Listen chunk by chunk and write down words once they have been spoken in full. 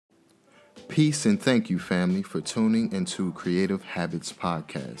Peace and thank you, family, for tuning into Creative Habits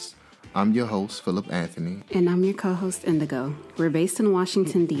Podcast. I'm your host, Philip Anthony. And I'm your co-host, Indigo. We're based in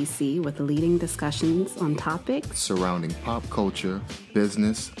Washington, D.C., with leading discussions on topics surrounding pop culture,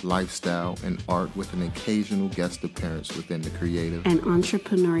 business, lifestyle, and art, with an occasional guest appearance within the creative and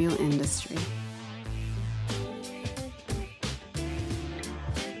entrepreneurial industry.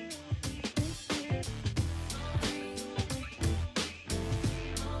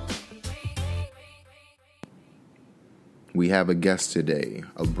 We have a guest today,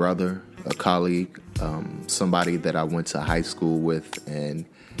 a brother, a colleague, somebody that I went to high school with and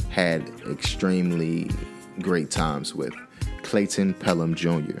had extremely great times with, Clayton Pelham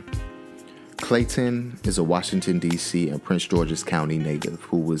Jr. Clayton is a Washington, D.C. and Prince George's County native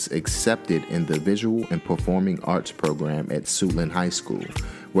who was accepted in the Visual and Performing Arts program at Suitland High School,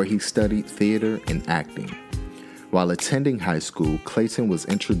 where he studied theater and acting. While attending high school, Clayton was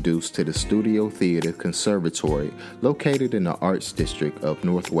introduced to the Studio Theater Conservatory located in the Arts District of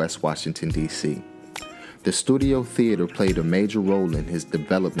Northwest Washington, D.C. The Studio Theater played a major role in his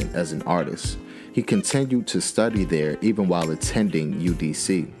development as an artist. He continued to study there even while attending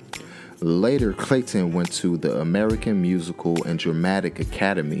UDC. Later, Clayton went to the American Musical and Dramatic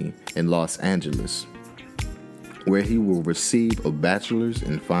Academy in Los Angeles, where he will receive a bachelor's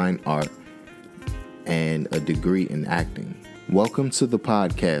in fine art and a degree in acting. Welcome to the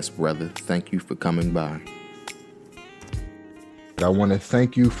podcast, brother. Thank you for coming by. I want to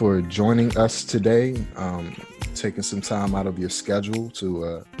thank you for joining us today, taking some time out of your schedule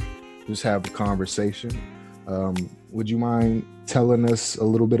to just have a conversation. Would you mind telling us a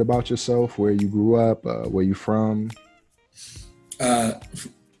little bit about yourself, where you grew up, where you from?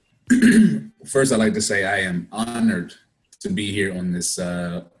 First, I'd like to say I am honored to be here on this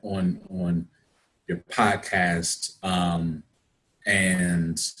on your podcast,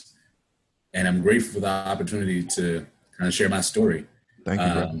 and I'm grateful for the opportunity to kind of share my story. Thank you,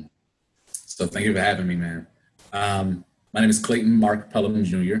 bro. So thank you for having me, man. My name is Clayton Mark Pelham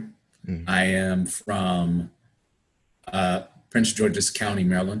Jr. Mm-hmm. I am from Prince George's County,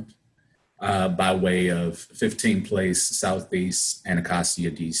 Maryland, by way of 15th Place, Southeast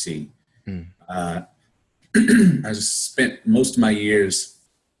Anacostia, D.C. Mm. I just spent most of my years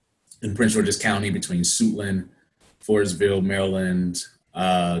in Prince George's County between Suitland, Forestville, Maryland,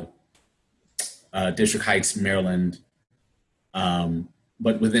 District Heights, Maryland.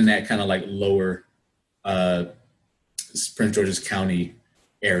 But within that kind of like lower Prince George's County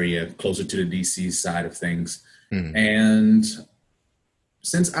area, closer to the DC side of things. Mm-hmm. And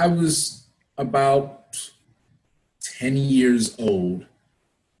since I was about 10 years old,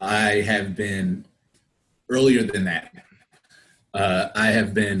 I have been, earlier than that, I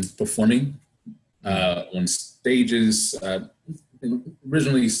have been performing on stages.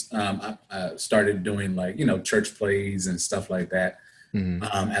 Originally, I started doing church plays and stuff like that. Mm-hmm.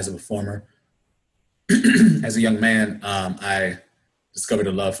 As a performer. As a young man, I discovered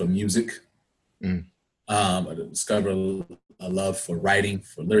a love for music. Mm. I discovered a love for writing,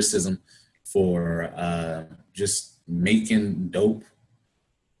 for lyricism, for just making dope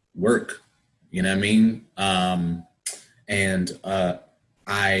work. You know what I mean? And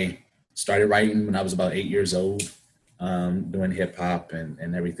I started writing when I was about 8 years old, doing hip hop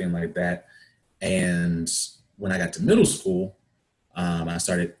and everything like that. And when I got to middle school, I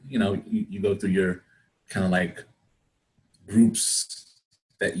started, you go through your kind of like groups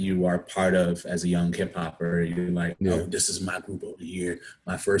that you are part of as a young hip hopper. You're like, yeah. Oh, this is my group over here.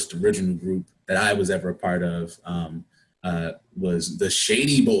 My first original group that I was ever a part of was the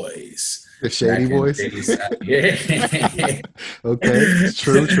Shady Boys. The Shady Boys? Yeah. Okay,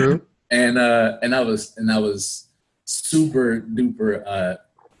 true. And I was super duper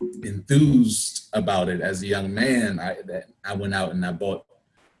enthused about it as a young man. I went out and I bought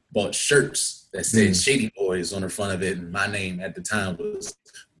shirts that said Shady Boys on the front of it, and my name at the time was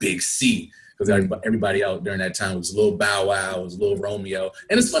Big C, because everybody out during that time was Lil Bow Wow, was Lil Romeo.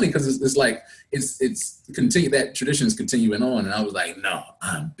 And it's funny because it's like it's continue, that tradition is continuing on, and I was like, no,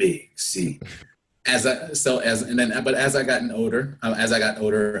 I'm Big C. But as I got older, I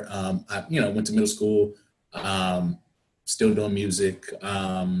went to middle school, still doing music.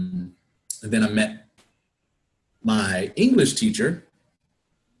 And then I met my English teacher,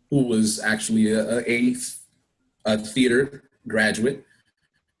 who was actually a theater graduate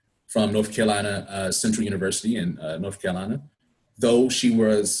from North Carolina Central University in North Carolina. Though she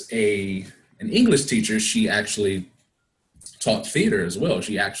was an English teacher, she actually taught theater as well.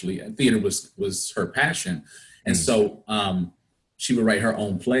 Theater was her passion. And so she would write her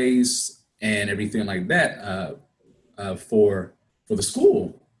own plays and everything like that for the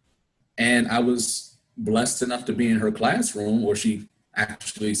school. And I was blessed enough to be in her classroom, or she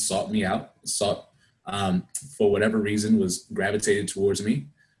actually sought me out, for whatever reason, was gravitated towards me.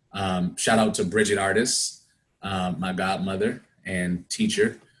 Shout out to Bridget Artis, my godmother and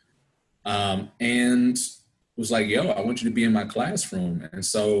teacher, and was like, yo, I want you to be in my classroom. And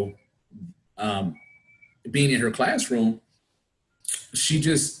so being in her classroom, she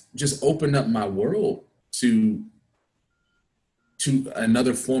just opened up my world to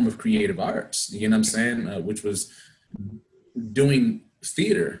another form of creative arts, you know what I'm saying? Which was doing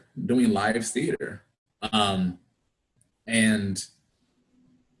theater, doing live theater. And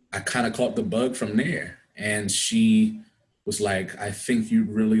I kind of caught the bug from there. And she was like, I think you'd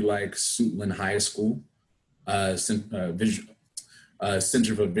really like Suitland High School, Center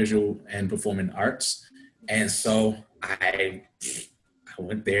for Visual and Performing Arts. And so I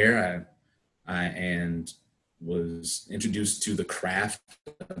went there and was introduced to the craft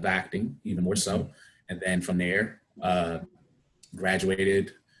of acting even more so. And then from there,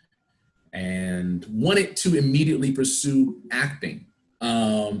 graduated and wanted to immediately pursue acting.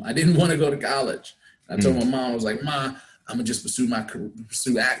 I didn't want to go to college. I told my mom, I was like, Ma, I'm gonna just pursue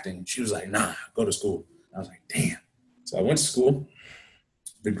acting. She was like, nah, go to school. I was like, damn. So I went to school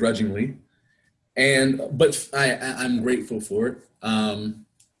begrudgingly. But I'm grateful for it.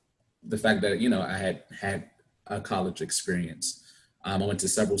 The fact that, I had a college experience. I went to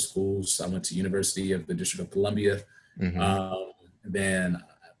several schools. I went to University of the District of Columbia. Then,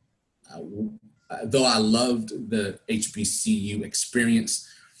 though I loved the HBCU experience,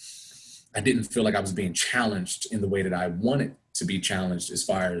 I didn't feel like I was being challenged in the way that I wanted to be challenged as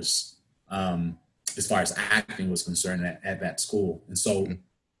far as acting was concerned at that school. And so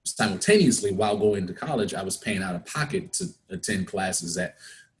simultaneously, while going to college, I was paying out of pocket to attend classes at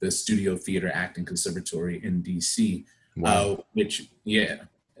the Studio Theater Acting Conservatory in DC,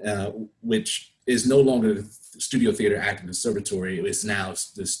 which is no longer the Studio Theater Acting Conservatory. It's now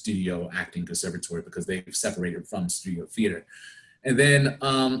the Studio Acting Conservatory because they've separated from Studio Theater. And then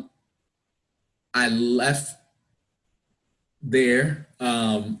I left there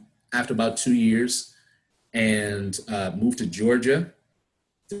after about 2 years and moved to Georgia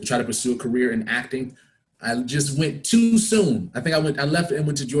to try to pursue a career in acting. I just went too soon. I think I left and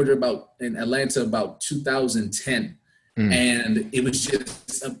went to Georgia in Atlanta about 2010. And it was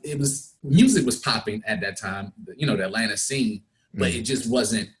music was popping at that time, the Atlanta scene, but it just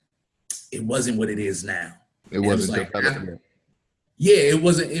wasn't what it is now. It wasn't developing. It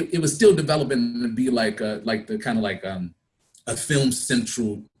wasn't, it was still developing to be like the kind of like a film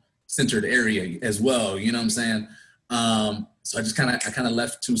centered area as well. You know what I'm saying? So I kind of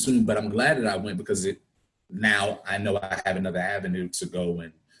left too soon, but I'm glad that I went because now I know I have another avenue to go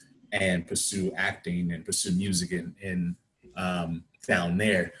and pursue acting and pursue music in down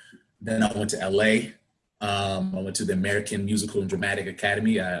there. Then I went to LA. I went to the American Musical and Dramatic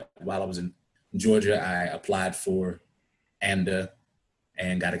Academy. While I was in Georgia, I applied for AMDA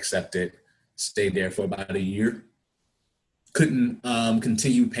and got accepted. Stayed there for about a year. Couldn't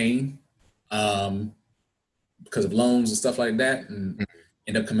continue paying because of loans and stuff like that, and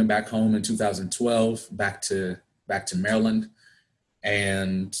ended up coming back home in 2012, back to Maryland.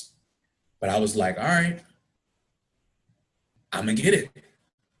 But I was like, all right, I'm gonna get it.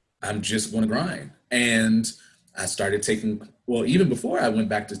 I'm just gonna grind. And I started even before I went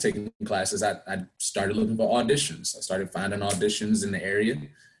back to taking classes, I started looking for auditions. I started finding auditions in the area.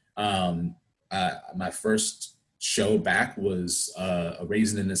 My first show back was A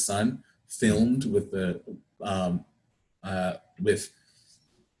Raisin in the Sun, filmed with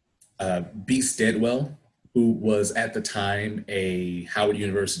B. Steadwell, who was at the time a Howard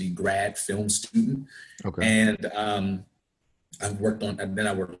University grad film student. Okay. And I worked on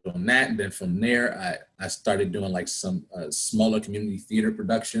that, and then from there, I started doing like some smaller community theater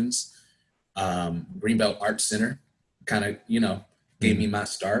productions. Greenbelt Arts Center kind of, gave me my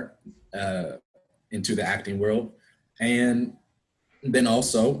start into the acting world. And then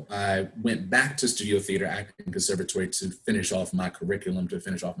also I went back to Studio Theater Acting Conservatory to finish off my curriculum, to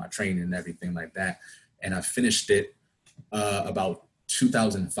finish off my training and everything like that. And I finished it about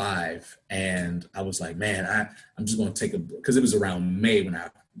 2005. And I was like, man, I'm just going to because it was around May when I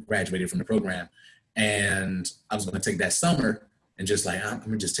graduated from the program. And I was going to take that summer and just like, I'm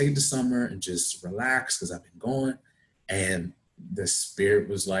going to just take it this summer and just relax because I've been going. And the spirit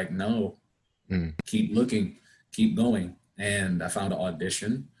was like, no, keep looking, keep going. And I found an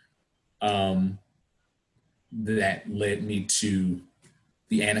audition that led me to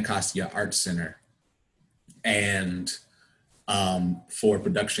the Anacostia Arts Center and for a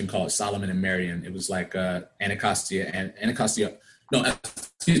production called Solomon and Marion. It was like Anacostia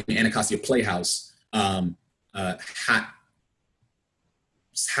Anacostia Playhouse, hot,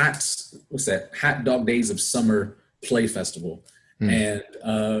 what's that? Hot Dog Days of Summer Play Festival, and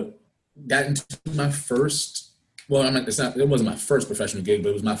got into my first. Well, I mean, it wasn't my first professional gig, but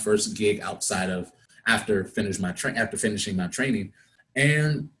it was my first gig outside of after finishing my training,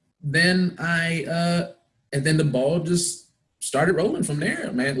 and then the ball just started rolling from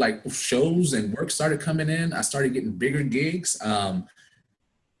there, man. Like shows and work started coming in. I started getting bigger gigs. A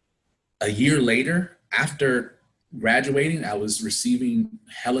year later, after graduating, I was receiving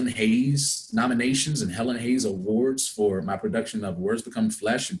Helen Hayes nominations and Helen Hayes awards for my production of Words Become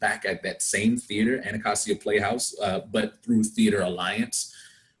Flesh back at that same theater, Anacostia Playhouse, but through Theater Alliance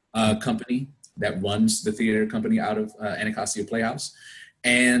company that runs the theater company out of Anacostia Playhouse.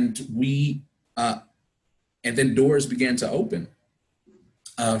 And and then doors began to open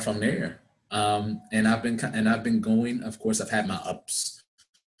from there. And I've been going. Of course, I've had my ups.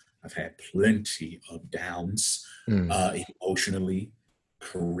 I've had plenty of downs, emotionally,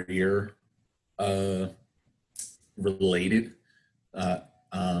 career related.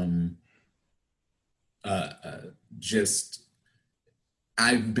 Just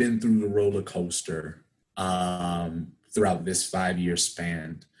I've been through the roller coaster throughout this 5-year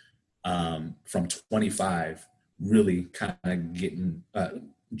span, from 25, really kind of getting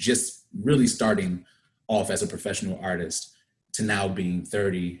just really starting off as a professional artist to now being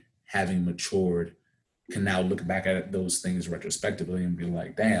 30, having matured, can now look back at those things retrospectively and be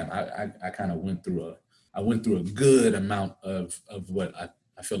like, damn, I kind of went through a good amount of what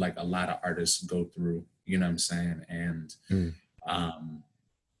I feel like a lot of artists go through, you know what I'm saying?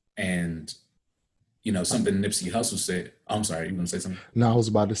 And you know, something Nipsey Hussle said. I'm sorry, you gonna say something? No, I was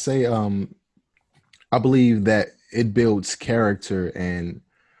about to say, I believe that it builds character and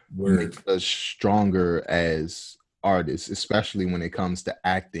makes us stronger as artists, especially when it comes to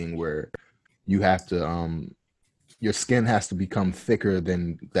acting, where you have to your skin has to become thicker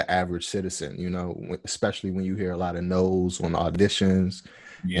than the average citizen, you know, especially when you hear a lot of no's on auditions.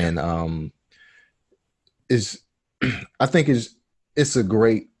 And I think it's a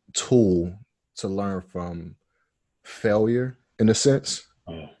great tool to learn from failure in a sense,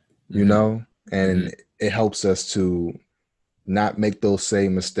 you know, and it helps us to not make those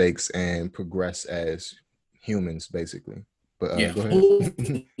same mistakes and progress as humans, basically. But yeah, go ahead.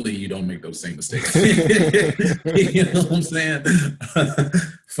 Hopefully you don't make those same mistakes. You know what I'm saying?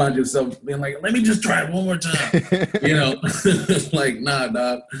 Find yourself being like, let me just try it one more time. You know, like, nah,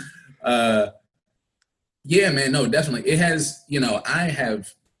 dog. Yeah, man, no, definitely. It has, you know, I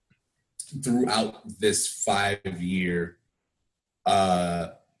have throughout this 5-year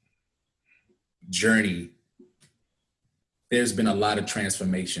journey, there's been a lot of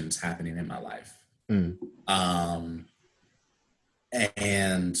transformations happening in my life.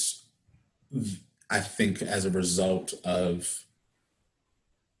 And I think as a result of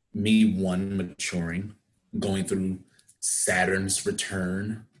me, maturing, going through Saturn's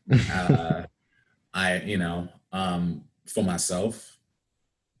return, for myself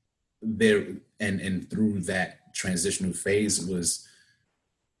there, and through that transitional phase was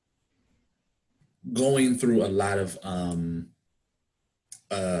going through a lot of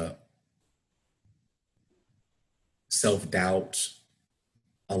self-doubt,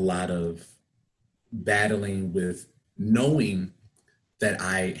 a lot of battling with knowing that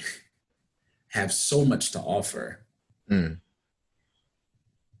I have so much to offer.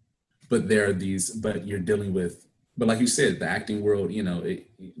 But you're dealing with, but like you said, the acting world, you know, it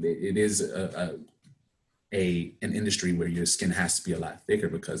is an industry where your skin has to be a lot thicker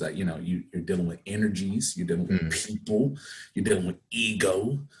because, you know, you're dealing with energies, you're dealing with people, you're dealing with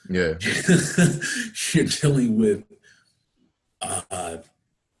ego. Yeah. You're dealing with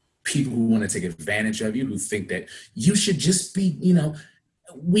people who want to take advantage of you, who think that you should just be, you know,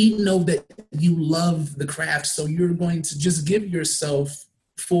 we know that you love the craft, so you're going to just give yourself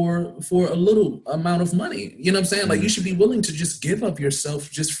for a little amount of money. You know what I'm saying? Like, you should be willing to just give up yourself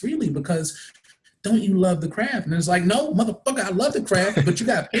just freely because don't you love the craft? And it's like, no, motherfucker, I love the craft, but you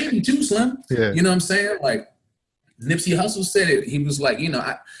got to pay me too, Slim. Yeah. You know what I'm saying? Like, Nipsey Hussle said it. He was like, you know,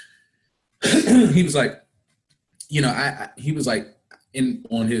 he was like, you know, he was like,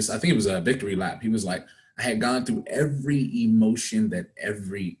 on his, I think it was a victory lap. He was like, I had gone through every emotion that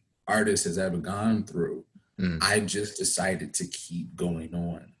every artist has ever gone through. I just decided to keep going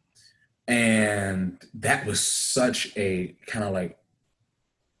on. And that was such a kind of like,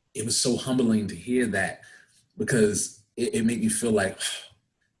 it was so humbling to hear that, because it made me feel like,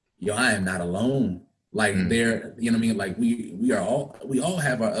 yo, I am not alone. Like there, you know what I mean? Like we all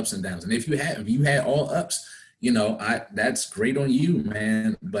have our ups and downs. And if you had all ups, that's great on you,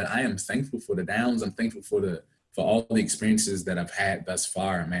 man. But I am thankful for the downs. I'm thankful for all the experiences that I've had thus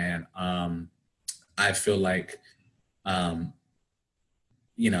far, man. I feel like, I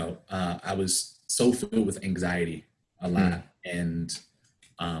was so filled with anxiety a lot, and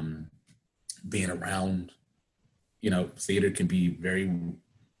being around, theater can be very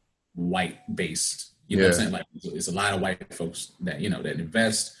white based. You know what I'm saying? Like, it's a lot of white folks that, that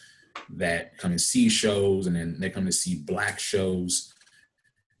invest, that come and see shows, and then they come to see Black shows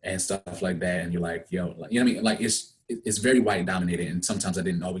and stuff like that. And you're like, yo, like, you know what I mean? Like, it's very white dominated. And sometimes I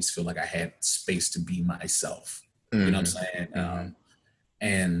didn't always feel like I had space to be myself. You know what I'm saying?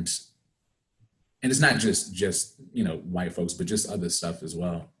 And it's not just white folks, but just other stuff as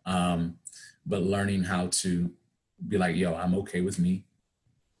well. But learning how to be like, yo, I'm okay with me.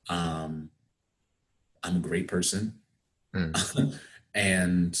 I'm a great person.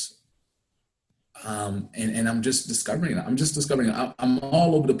 And I'm just discovering. I'm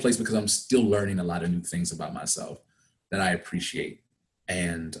all over the place because I'm still learning a lot of new things about myself that I appreciate,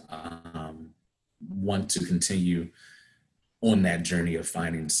 and want to continue on that journey of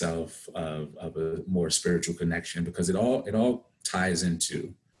finding self, of a more spiritual connection, because it all ties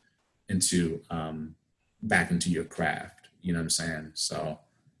into back into your craft. You know what I'm saying? So,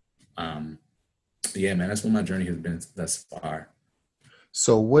 yeah, man, that's what my journey has been thus far.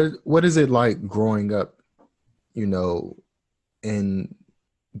 So what is it like growing up, in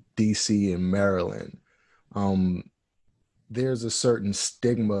DC and Maryland? There's a certain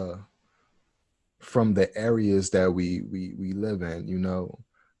stigma from the areas that we live in,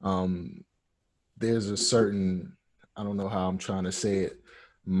 there's a certain, I don't know how I'm trying to say it,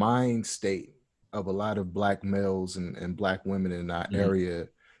 mind state of a lot of Black males and Black women in our area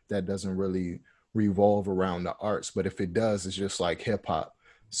that doesn't really revolve around the arts, but if it does, it's just like hip hop.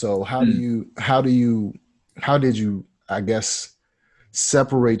 So how did you, I guess,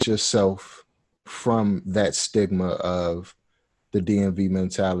 separate yourself from that stigma of the DMV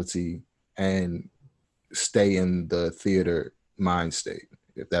mentality and stay in the theater mind state,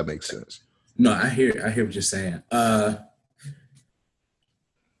 if that makes sense? No, I hear what you're saying. I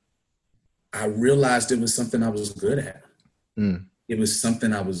realized it was something I was good at. It was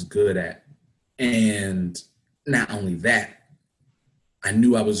something I was good at. And not only that, I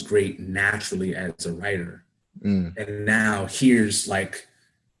knew I was great naturally as a writer. And now here's like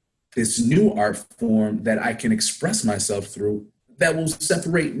this new art form that I can express myself through that will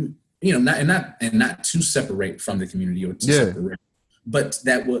separate, not to separate from the community or to separate, but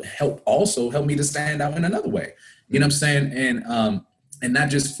that will help me to stand out in another way. You know what I'm saying? And not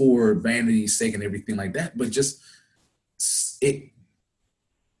just for vanity's sake and everything like that, but just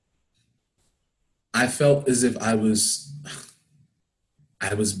I felt as if I was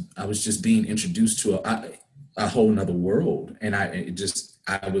just being introduced to a whole nother world. And I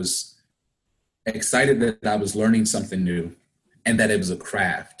was excited that I was learning something new and that it was a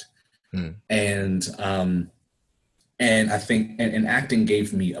craft. And I think, and acting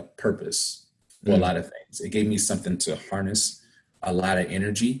gave me a purpose for a lot of things. It gave me something to harness a lot of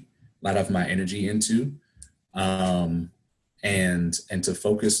my energy into, and to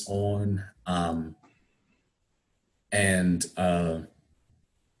focus on,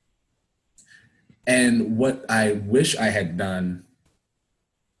 and what I wish I had done,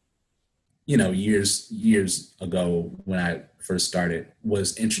 years ago when I first started,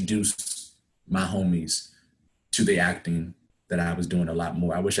 was introduce my homies to the acting that I was doing a lot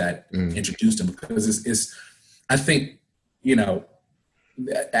more. I wish I had introduced them, because I think,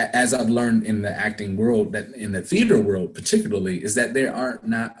 as I've learned in the acting world, that in the theater world particularly, is that there are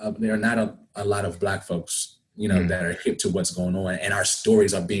not a lot of Black folks, that are hip to what's going on, and our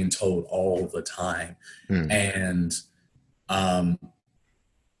stories are being told all the time. And I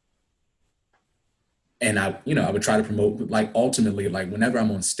would try to promote, like, ultimately, like, whenever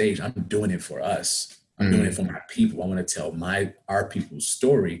I'm on stage, I'm doing it for us. I'm doing it for my people. I want to tell our people's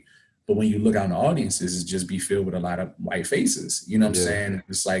story. But when you look out in the audiences, it's just be filled with a lot of white faces. You know what I'm saying?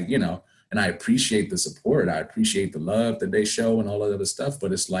 It's like, and I appreciate the support. I appreciate the love that they show and all that other stuff.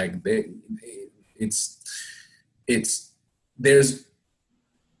 But it's like, the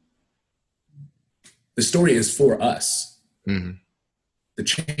story is for us. The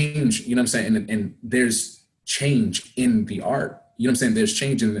change, you know what I'm saying? And there's change in the art. You know what I'm saying? There's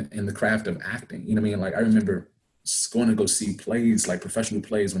change in the craft of acting. You know what I mean? Like, I remember going to go see plays, like professional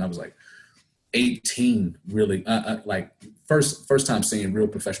plays, when I was like 18, really, like first time seeing real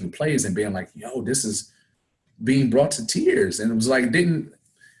professional plays and being like, yo, this is being brought to tears. And it was like, it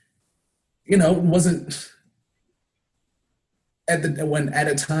wasn't, at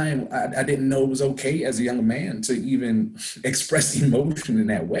a time I didn't know it was okay as a young man to even express emotion in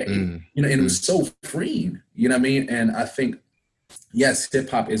that way, and it was so freeing, you know what I mean? And I think, yes, hip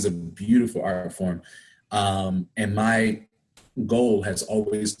hop is a beautiful art form. And my goal has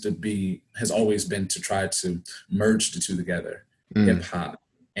always been to try to merge the two together, hip hop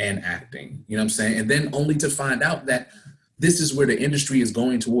and acting, you know what I'm saying? And then only to find out that this is where the industry is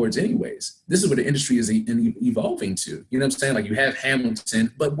going towards anyways. This is where the industry is evolving to, you know what I'm saying? Like, you have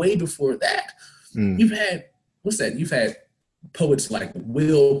Hamilton, but way before that, you've had poets like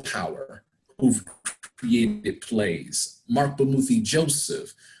Willpower, who've created plays, Mark Bamuthi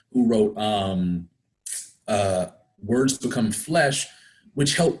Joseph, who wrote Words Become Flesh,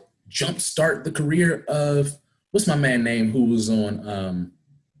 which helped jumpstart the career of, what's my man name who was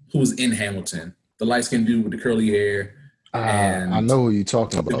in Hamilton, the light-skinned dude with the curly hair. And I know who you're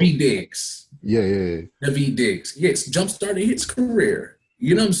talking about. Daveed Diggs. Yeah. Daveed Diggs. Yes, jumpstarted his career.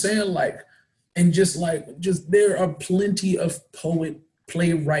 You know what I'm saying? Just there are plenty of poet,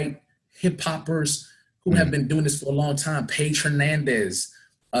 playwright, hip-hoppers who have been doing this for a long time. Paige Hernandez,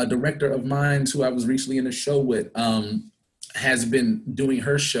 a director of mine who I was recently in a show with, has been doing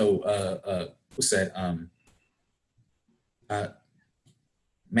her show.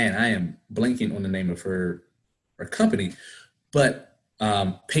 Man, I am blanking on the name of her company, but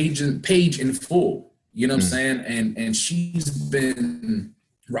Paige in Full, you know what I'm saying? And she's been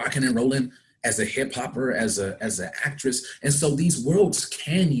rocking and rolling as a hip hopper, as an actress. And so these worlds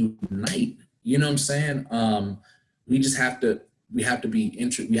can unite, you know what I'm saying? We just have to be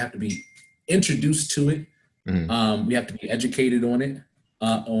introduced to it. We have to be educated on it,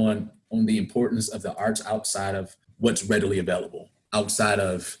 on the importance of the arts outside of what's readily available, outside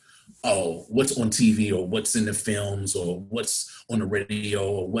of what's on TV or what's in the films or what's on the radio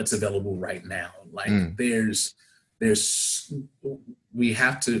or what's available right now. Like we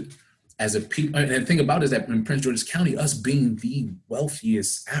have to, as a people, and the thing about it is that in Prince George's County, us being the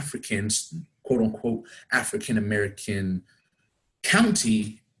wealthiest Africans, quote unquote, African-American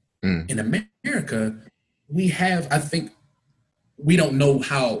county in America, we have, I think, we don't know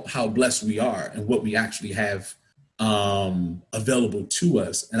how blessed we are and what we actually have available to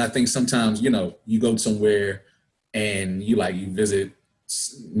us. And I think sometimes, you go somewhere and you visit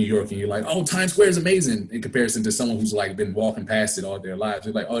New York and you're like, oh, Times Square is amazing, in comparison to someone who's been walking past it all their lives.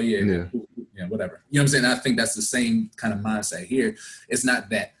 You're like, oh yeah, whatever. You know what I'm saying? I think that's the same kind of mindset here. It's not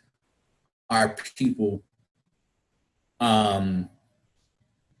that our people wouldn't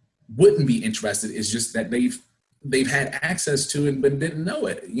be interested. It's just that they've had access to it but didn't know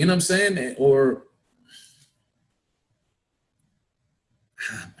it. You know what I'm saying? Or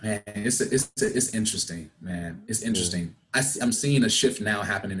man, it's interesting, man. It's interesting. I'm seeing a shift now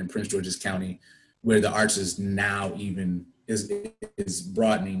happening in Prince George's County, where the arts is now is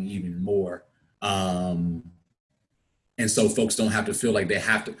broadening even more, and so folks don't have to feel like they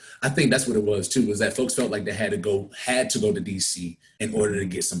have to. I think that's what it was too. Was that folks felt like they had to go to DC in order to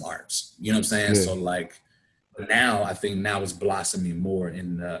get some arts. You know what I'm saying? Yeah. So now I think it's blossoming more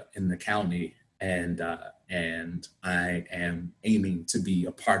in the county. And I am aiming to be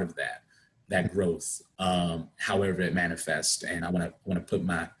a part of that growth, however it manifests. And I want to put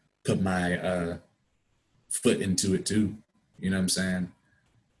my foot into it too. You know what I'm saying?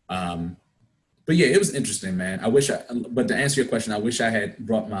 But yeah, it was interesting, man. But to answer your question, I wish I had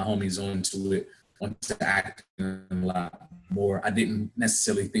brought my homies onto acting a lot more. I didn't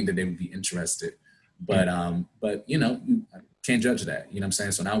necessarily think that they would be interested, but you can't judge that, you know what I'm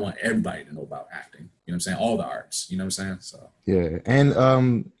saying? So now I want everybody to know about acting, you know what I'm saying? All the arts, you know what I'm saying? So yeah,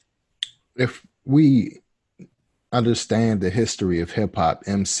 and if we understand the history of hip hop,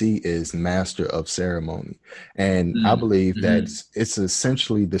 MC is master of ceremony, and I believe that it's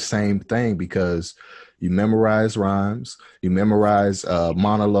essentially the same thing, because you memorize rhymes, you memorize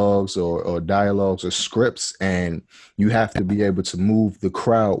monologues or dialogues or scripts, and you have to be able to move the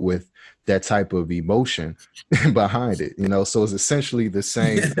crowd with that type of emotion behind it, so it's essentially the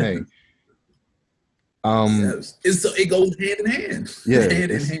same thing. Yes. It goes hand in hand.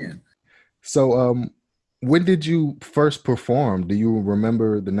 Hand in hand. So when did you first perform? Do you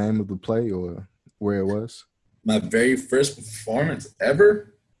remember the name of the play or where it was? My very first performance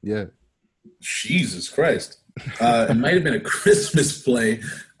ever? Yeah. Jesus Christ. It might have been a Christmas play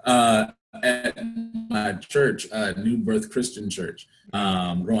at my church, New Birth Christian Church,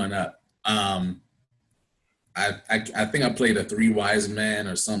 growing up. I think I played a Three Wise Men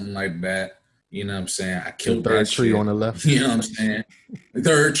or something like that. You know what I'm saying? I killed the third that tree shit. On the left. You know what I'm saying? The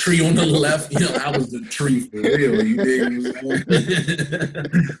third tree on the left. I was the tree for real. You dig what I'm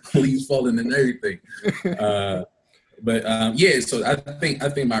saying? Leaves falling and everything. But yeah, so I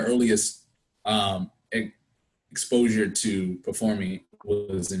think my earliest exposure to performing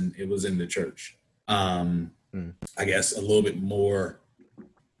was in the church. I guess a little bit more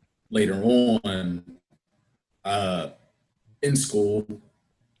later on in school,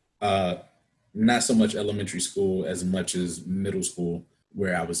 not so much elementary school as much as middle school,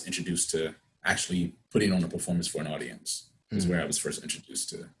 where I was introduced to actually putting on a performance for an audience. Is where I was first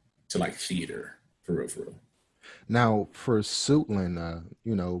introduced to like theater, for real. Now, for Suitland,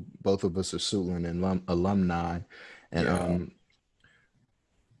 both of us are Suitland alumni, and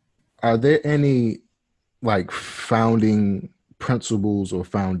are there any like founding principles or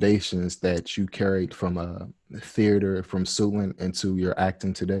foundations that you carried from a theater from Suitland into your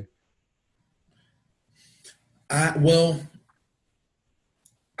acting today? I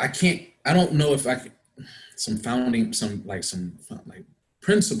don't know if I could, some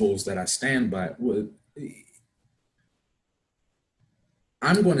principles that I stand by.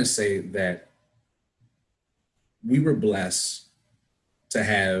 I'm going to say that we were blessed to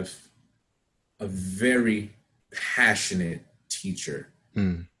have a very passionate teacher,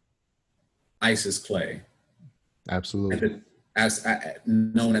 Isis Clay. Absolutely.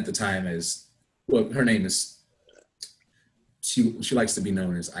 Known at the time as, well, her name is, she likes to be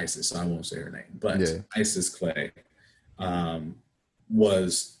known as Isis, so I won't say her name, but yeah. Isis Clay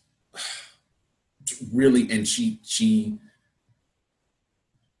was really, and she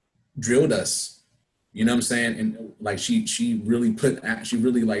drilled us, you know what I'm saying? And like she really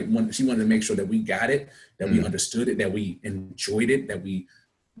wanted to make sure that we got it, that we understood it, that we enjoyed it, that we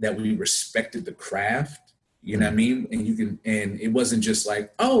respected the craft, you know what I mean? And it wasn't just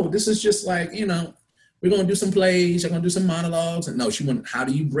like, oh, this is just like, we're going to do some plays, you're going to do some monologues. And no, she wanted, how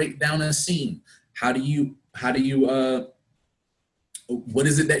do you break down a scene? How do you what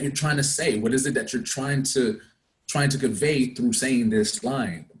is it that you're trying to say? What is it that you're trying to convey through saying this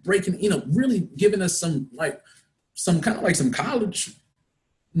line? Breaking, really giving us some college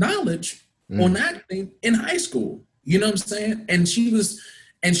knowledge on acting in high school. You know what I'm saying? And she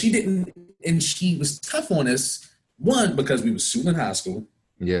was tough on us. One, because we was Suitland High School.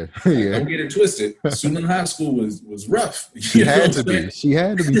 Yeah. Don't get it twisted. Suitland High School was rough. She had to be. She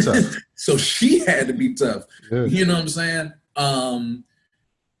had to be tough. So she had to be tough. Yeah. You know what I'm saying?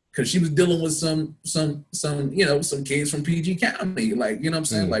 Because she was dealing with some kids from PG County, like, you know what I'm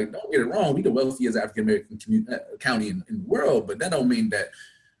saying? Like, don't get it wrong, we the wealthiest African American county in the world, but that don't mean that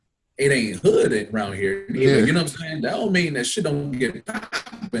it ain't hood around here either. Yeah. You know what I'm saying? That don't mean that shit don't get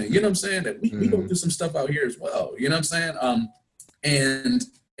popping. You know what I'm saying? That we go through some stuff out here as well. You know what I'm saying?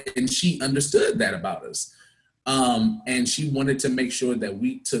 And she understood that about us, and she wanted to make sure that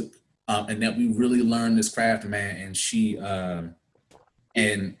we took and that we really learned this craft, man. And she.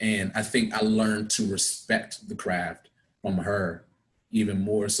 And I think I learned to respect the craft from her even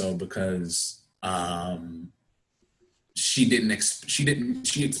more so because she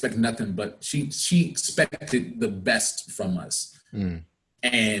expected nothing, but she expected the best from us. And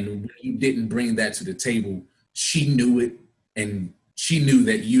when you didn't bring that to the table, she knew it, and she knew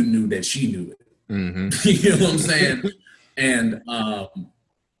that you knew that she knew it. You know what I'm saying?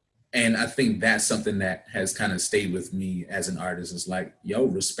 And I think that's something that has kind of stayed with me as an artist. Is like, yo,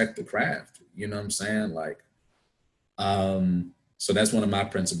 respect the craft. You know what I'm saying? Like, so that's one of my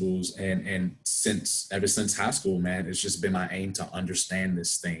principles. And ever since high school, man, it's just been my aim to understand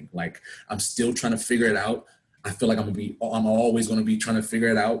this thing. Like, I'm still trying to figure it out. I feel like I'm always going to be trying to figure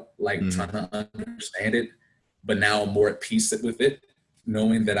it out, like trying to understand it. But now I'm more at peace with it,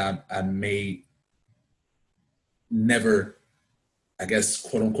 knowing that I may never, I guess,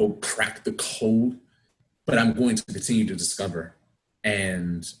 quote unquote, crack the code, but I'm going to continue to discover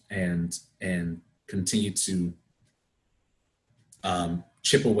and continue to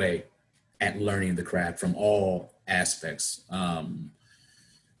chip away at learning the craft from all aspects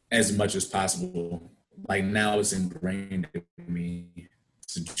as much as possible. Like, now it's ingrained in me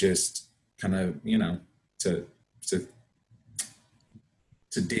to just kind of, to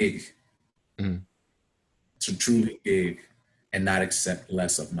dig, to truly dig, and not accept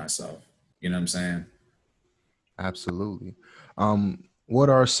less of myself. You know what I'm saying? Absolutely. What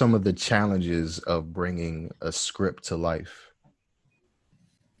are some of the challenges of bringing a script to life?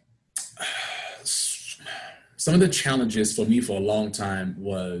 Some of the challenges for me for a long time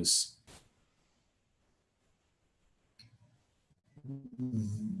was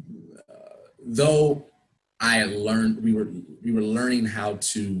though I had learned, we were learning how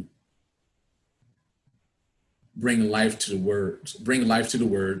to bring life to the words,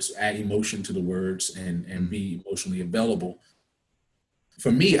 add emotion to the words, and be emotionally available.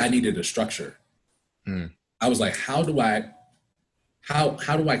 For me, I needed a structure. I was like, how do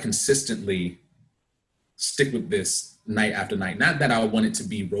I consistently stick with this night after night? Not that I want it to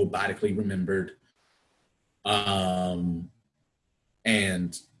be robotically remembered, and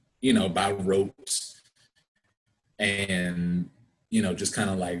by rote, and just kind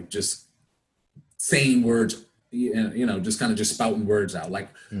of like just saying words, just kind of just spouting words out. Like,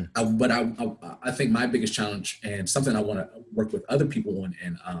 I think my biggest challenge, and something I want to work with other people on,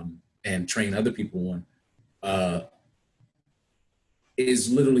 and train other people on,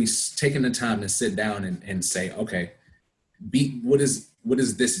 is literally taking the time to sit down and say, okay, beat, what is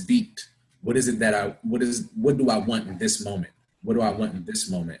this beat? What is it what do I want in this moment? What do I want in this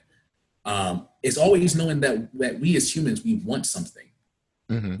moment? It's always knowing that we as humans, we want something.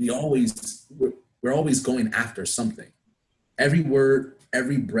 Mm-hmm. We're always going after something. Every word,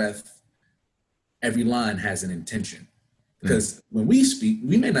 every breath, every line has an intention. Because when we speak,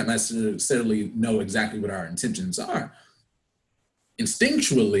 we may not necessarily know exactly what our intentions are.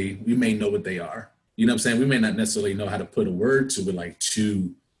 Instinctually, we may know what they are. You know what I'm saying? We may not necessarily know how to put a word to it, like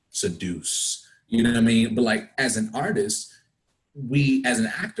to seduce. You know what I mean? But like as an artist, as an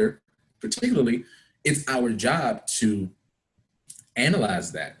actor, particularly, it's our job to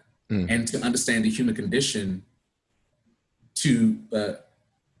analyze that and to understand the human condition to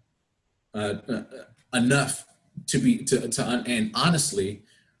enough and honestly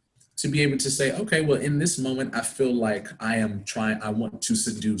to be able to say, okay, well, in this moment, I feel like I want to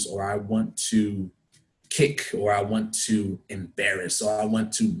seduce, or I want to kick, or I want to embarrass, or I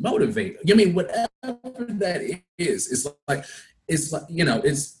want to motivate. I mean, whatever that is,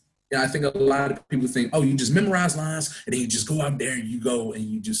 I think a lot of people think, oh, you just memorize lines and then you just go out there and you go and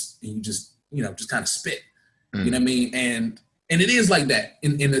you just just kind of spit. You know what I mean? And it is like that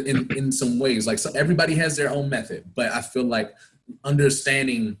in some ways. Like, so everybody has their own method, but I feel like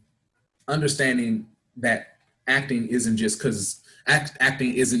understanding that acting isn't just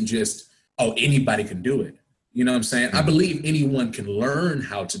oh, anybody can do it. You know what I'm saying? I believe anyone can learn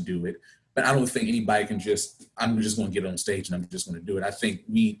how to do it, but I don't think anybody can I'm just going to get on stage and I'm just going to do it. I think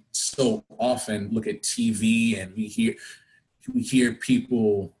we so often look at TV and we hear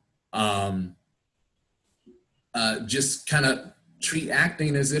people just kind of treat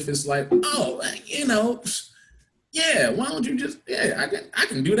acting as if it's like, oh, yeah, why don't you just, I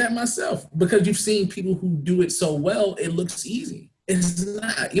can do that myself. Because you've seen people who do it so well, it looks easy. It's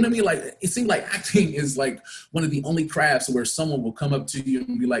not, you know what I mean? Like, it seems like acting is like one of the only crafts where someone will come up to you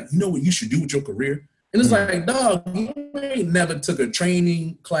and be like, you know what you should do with your career? And it's like, dog, you ain't never took a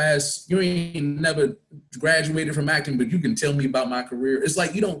training class. You ain't never graduated from acting, but you can tell me about my career. It's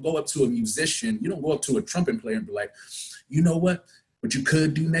like, you don't go up to a musician. You don't go up to a trumpet player and be like, you know what you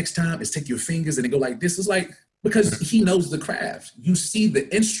could do next time is take your fingers and go like this. Is like, because he knows the craft. You see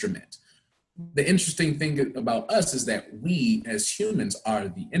the instrument. The interesting thing about us is that we as humans are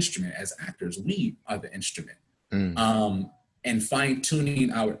the instrument. As actors, we are the instrument. And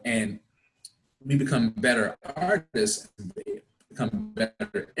fine-tuning and we become better artists, become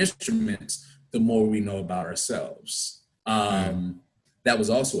better instruments, the more we know about ourselves. That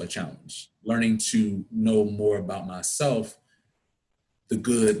was also a challenge, learning to know more about myself, the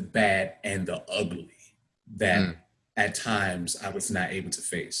good, bad, and the ugly that at times I was not able to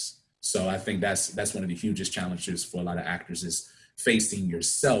face. So I think that's one of the hugest challenges for a lot of actors, is facing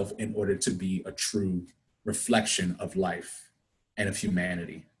yourself in order to be a true reflection of life and of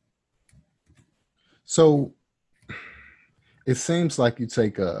humanity. So it seems like you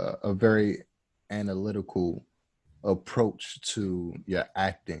take a very analytical approach to your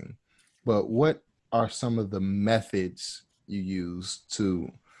acting, but what are some of the methods you use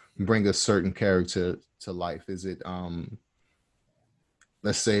to bring a certain character to life? Is it,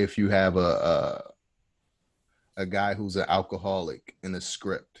 let's say if you have a guy who's an alcoholic in a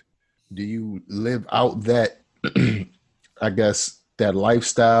script, do you live out that, I guess, that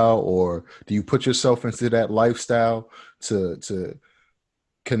lifestyle, or do you put yourself into that lifestyle to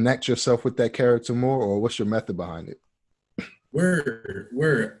connect yourself with that character more, or what's your method behind it?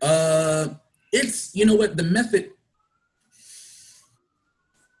 Word. It's, you know what, the method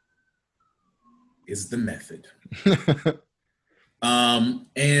is the method.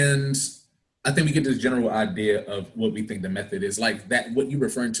 And I think we get this general idea of what we think the method is. Like that, what you're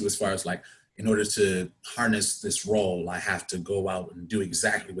referring to as far as like, in order to harness this role, I have to go out and do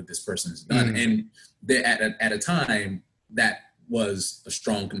exactly what this person has done. And at a time, that was a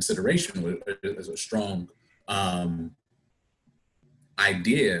strong consideration, as a strong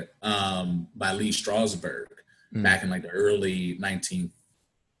idea by Lee Strasberg back in like the early 1930s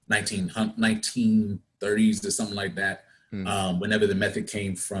or something like that. Whenever the method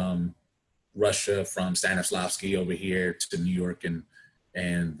came from Russia, from Stanislavski over here to New York, and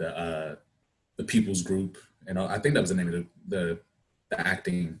the People's Group, and I think that was the name of the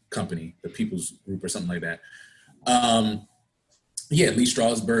acting company, the People's Group or something like that. Lee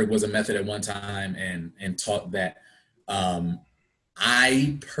Strasberg was a method at one time and taught that.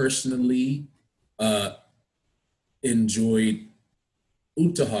 I personally enjoyed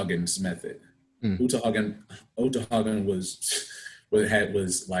Uta method. Uta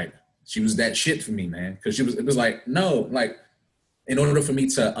was like, she was that shit for me, man. Because it was like, no, like, in order for me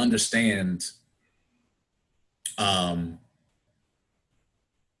to understand,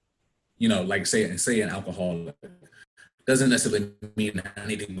 like say an alcoholic doesn't necessarily mean I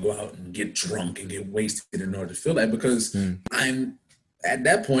need to go out and get drunk and get wasted in order to feel that, because I'm at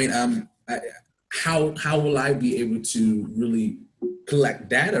that point, how will I be able to really collect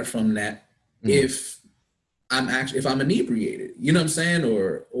data from that if I'm inebriated? You know what I'm saying?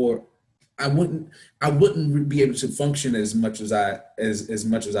 Or I wouldn't be able to function as much as I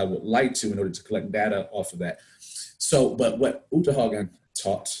would like to in order to collect data off of that. So, but what Uta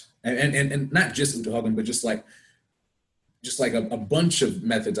taught, and not just Uta, but just like a bunch of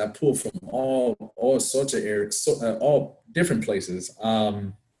methods I pull from all sorts of areas, all different places.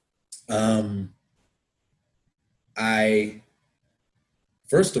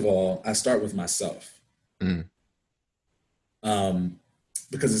 First of all, I start with myself.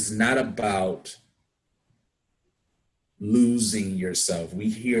 Because it's not about losing yourself. We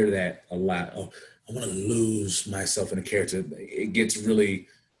hear that a lot. Oh, I want to lose myself in a character. It gets really,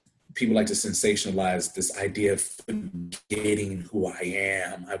 people like to sensationalize this idea of forgetting who I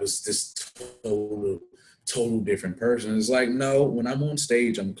am. I was this total different person. It's like, no, when I'm on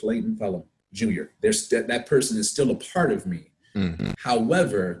stage, I'm Clayton Pelham Jr. That person is still a part of me.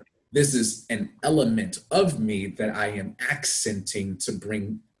 However, this is an element of me that I am accenting to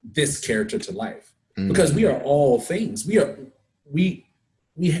bring this character to life. Because we are all things. We are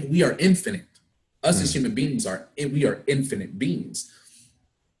infinite. Us as human beings we are infinite beings.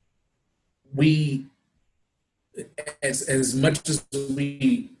 We, as much as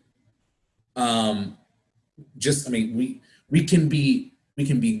we we can be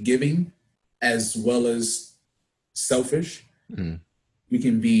giving as well as selfish. We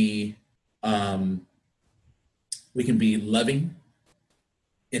can be loving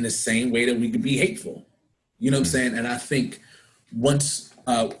in the same way that we can be hateful. You know what I'm saying? And I think once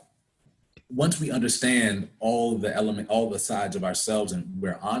we understand all the sides of ourselves, and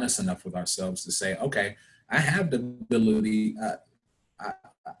we're honest enough with ourselves to say, okay, I have the ability.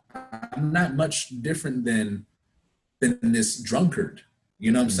 I'm not much different than this drunkard.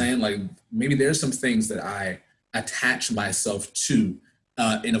 You know what I'm saying? Like, maybe there's some things that I attach myself to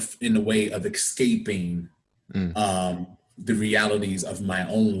in a way of escaping the realities of my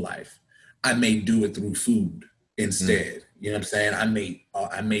own life. I may do it through food instead. You know what I'm saying?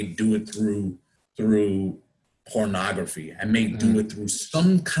 I may do it through pornography. I may do it through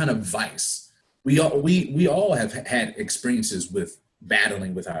some kind of vice. We all have had experiences with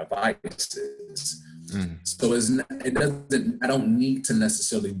battling with our vices. So I don't need to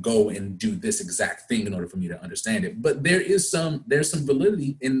necessarily go and do this exact thing in order for me to understand it. But there's some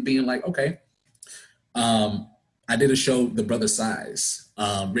validity in being like, okay, I did a show, The Brother Size,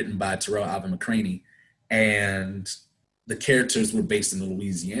 written by Terrell Alvin McCraney, and the characters were based in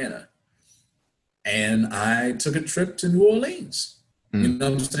Louisiana. And I took a trip to New Orleans. You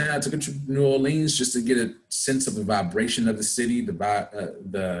know what I'm saying? I took a trip to New Orleans just to get a sense of the vibration of the city,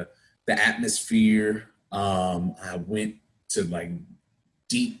 the atmosphere. I went to like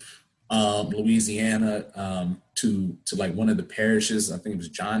deep Louisiana to like one of the parishes. I think it was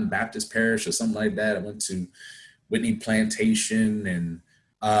John Baptist Parish or something like that. I went to Whitney Plantation, and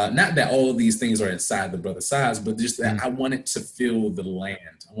not that all of these things are inside the Brother Size, but just that I wanted to feel the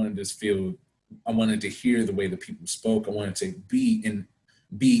land. I wanted to hear the way the people spoke. I wanted to be in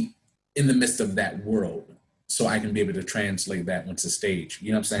the midst of that world, so I can be able to translate that onto stage.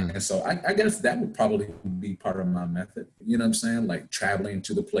 You know what I'm saying? And so I guess that would probably be part of my method. You know what I'm saying? Like traveling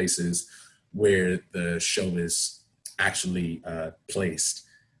to the places where the show is actually placed.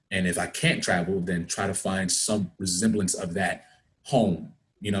 And if I can't travel, then try to find some resemblance of that home.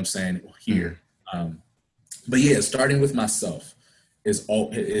 You know what I'm saying? Here. But yeah, starting with myself is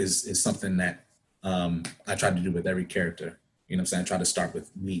something that I try to do with every character. You know what I'm saying? I try to start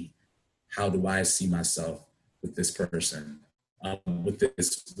with me. How do I see myself with this person, with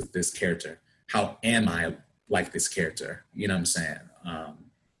this character? How am I like this character? You know what I'm saying?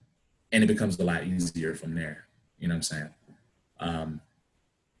 And it becomes a lot easier from there. You know what I'm saying?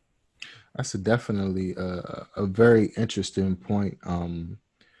 That's definitely a very interesting point.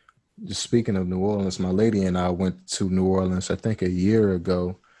 just speaking of New Orleans, my lady and I went to New Orleans, I think a year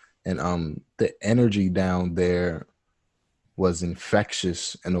ago, and the energy down there was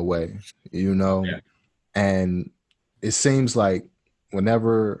infectious in a way, you know, Yeah. and it seems like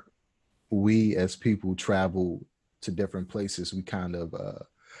whenever we as people travel to different places, we kind of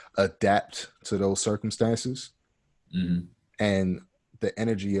adapt to those circumstances, Hmm. and the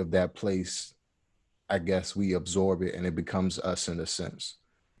energy of that place, I guess we absorb it and it becomes us in a sense.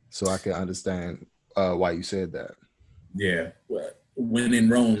 So I can understand why you said that. Yeah. Well, when in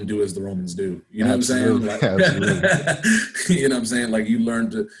Rome, do as the Romans do. You know what I'm saying? Absolutely. Like, Absolutely. you know what I'm saying? Like you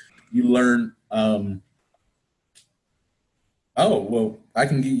learn, oh, well, I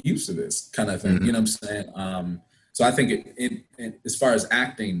can get used to this kind of thing. You Hmm. know what I'm saying? So I think as far as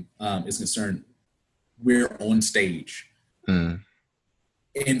acting is concerned, we're on stage Mm.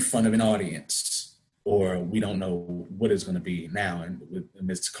 in front of an audience, or we don't know what it's going to be now and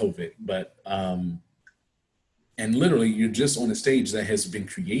amidst COVID, but and literally you're just on a stage that has been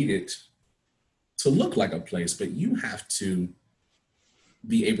created to look like a place, but you have to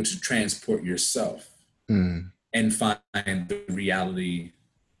be able to transport yourself Mm. and find the reality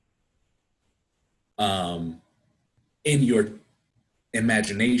um, in your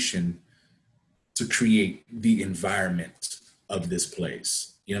imagination to create the environment of this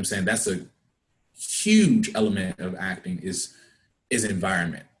place. You know what I'm saying? That's a huge element of acting is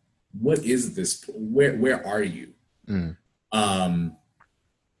environment. What is this? Where are you? Mm. Um,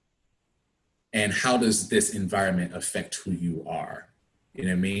 and how does this environment affect who you are? You know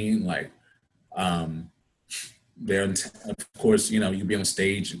what I mean? Like, um, there, of course, you know, you'd be on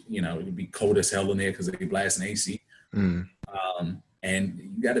stage, you know, it'd be cold as hell in there because they blasting AC. Mm. And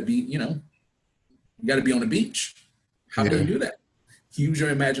you got to be, you know, you got to be on the beach. How do you Yeah. do that? Use your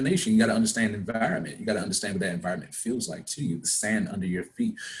imagination. You got to understand the environment. You got to understand what that environment feels like to you, the sand under your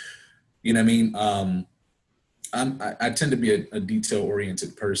feet. You know what I mean? I tend to be a detail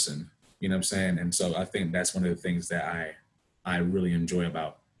oriented person, you know what I'm saying? And so I think that's one of the things that I really enjoy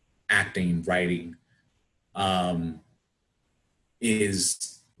about acting, writing, um,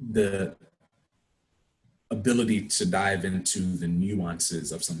 is the ability to dive into the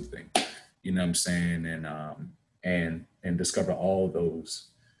nuances of something, you know what I'm saying? And discover all those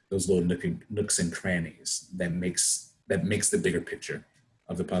little nooks and crannies that makes the bigger picture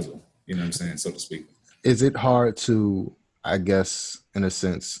of the puzzle, you know what I'm saying, so to speak. Is it hard to, I guess, in a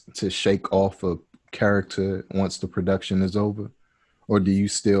sense, to shake off a character once the production is over? Or do you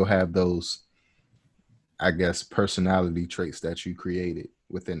still have those, I guess, personality traits that you created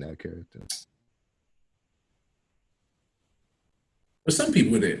within that character? For some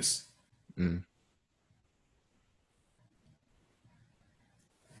people it is. Mm.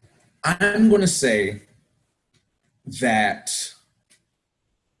 I'm going to say that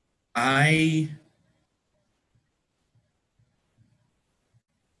I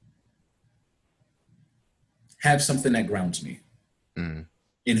have something that grounds me Mm.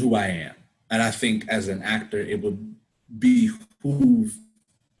 in who I am. And I think as an actor, it would behoove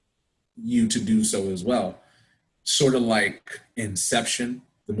you to do so as well. Sort of like Inception,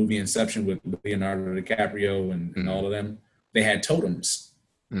 the movie Inception with Leonardo DiCaprio and Mm. all of them. They had totems,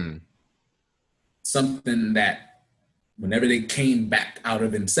 Mm. something that whenever they came back out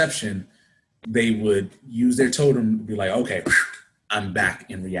of Inception, they would use their totem to be like, okay, I'm back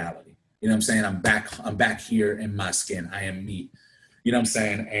in reality. You know what I'm saying? I'm back here in my skin. I am me. You know what I'm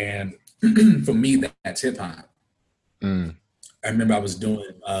saying? And for me, that's hip hop. Mm. I remember I was doing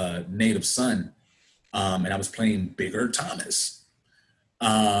Native Son, and I was playing Bigger Thomas.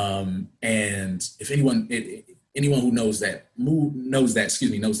 And if anyone who knows that knows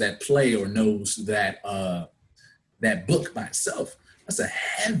that play or knows that book by itself, that's a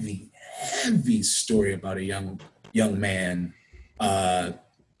heavy story about a young man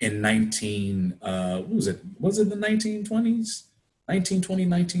in 19 what was it the 1920s, 1920,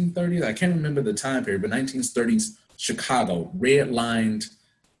 1930s, I can't remember the time period, but 1930s Chicago, red lined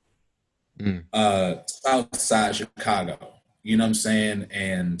Mm. south side Chicago, you know what I'm saying?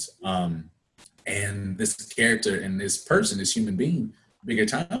 And this character and this person, this human being, Bigger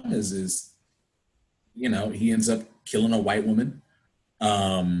Thomas, is, you know, he ends up killing a white woman,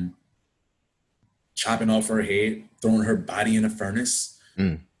 um, chopping off her head, throwing her body in a furnace.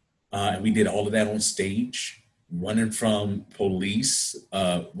 Mm. And we did all of that on stage, running from police.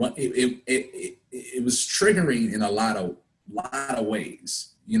 It was triggering in a lot of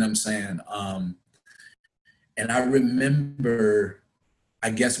ways. You know what I'm saying? And I remember, I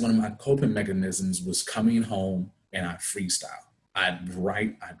guess one of my coping mechanisms was coming home and I'd freestyle. I'd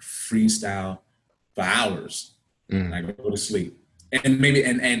freestyle for hours, and Mm. I go to sleep. and maybe,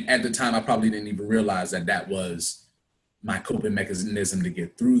 and at the time, I probably didn't even realize that was my coping mechanism to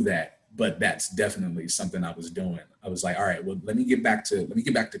get through that. But that's definitely something I was doing. I was like, all right, well, let me get back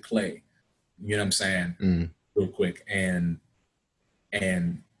to Clay. You know what I'm saying? Real quick, and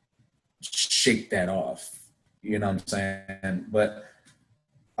shake that off. You know what I'm saying? But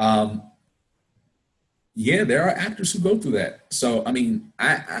yeah, there are actors who go through that. So I mean,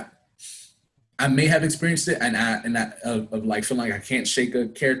 I may have experienced it, and I of like feeling like I can't shake a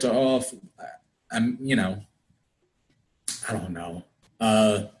character off. I'm, you know, I don't know.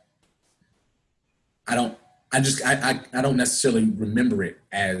 I don't necessarily remember it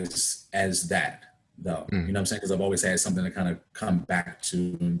as that though. You know what I'm saying? Because I've always had something to kind of come back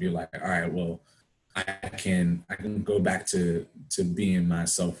to and be like, all right, well, I can go back to being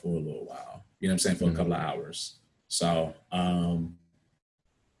myself for a little while. You know what I'm saying? For a couple of hours. So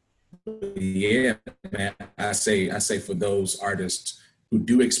yeah, man, I say for those artists who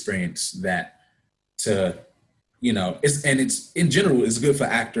do experience that, to, you know, it's in general, it's good for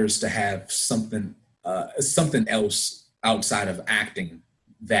actors to have something else outside of acting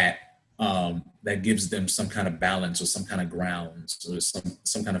that that gives them some kind of balance or some kind of grounds or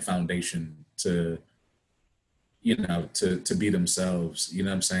some kind of foundation to, you know, to be themselves. You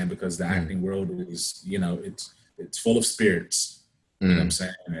know what I'm saying? Because the acting world is, you know, it's full of spirits. You know what I'm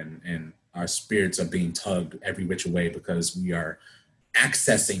saying? And our spirits are being tugged every which way because we are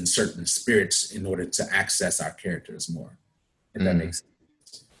accessing certain spirits in order to access our characters more. If that makes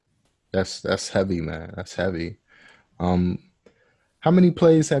sense. That's heavy, man. That's heavy. How many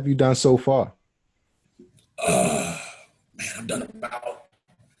plays have you done so far? Man, I've done about,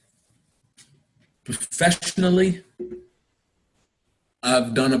 professionally,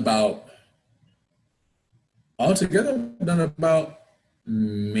 altogether, I've done about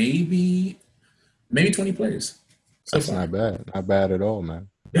maybe 20 plays. That's not bad. Not bad at all, man.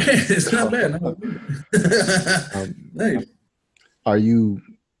 It's not bad. No. Nice. Are you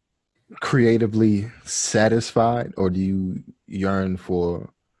creatively satisfied, or do you yearn for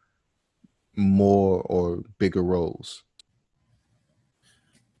more or bigger roles?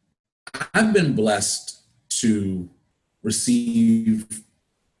 I've been blessed to receive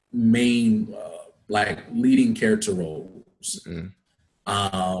main like leading character roles,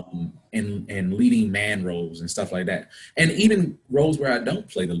 and leading man roles and stuff like that, and even roles where I don't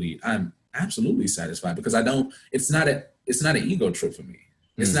play the lead. I'm absolutely satisfied because it's not an ego trip for me.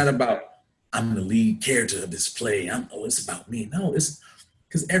 It's not about I'm the lead character of this play. It's about me. No, it's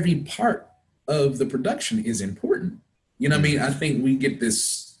because every part of the production is important. You know what I mean? I think we get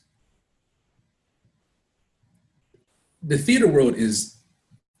this. The theater world is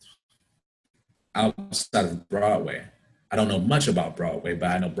outside of Broadway. I don't know much about Broadway,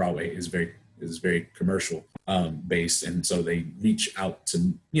 but I know Broadway is very commercial based, and so they reach out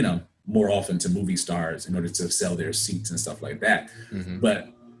to, you know, more often to movie stars in order to sell their seats and stuff like that. But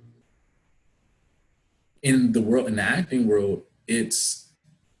in the acting world,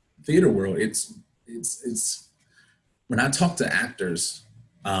 theater world, it's when I talk to actors,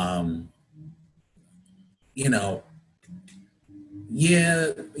 you know,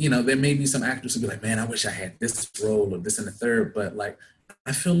 yeah, you know, there may be some actors who be like, man, I wish I had this role or this and the third, but like,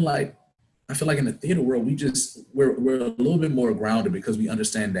 I feel like in the theater world, we're a little bit more grounded because we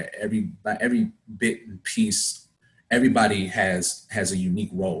understand that every bit and piece, everybody has a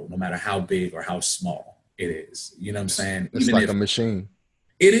unique role, no matter how big or how small it is. You know what I'm saying? It's even like a machine.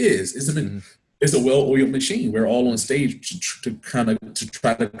 It is. It's a well-oiled machine. We're all on stage to try to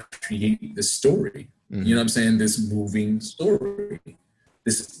create this story. You know what I'm saying? This moving story,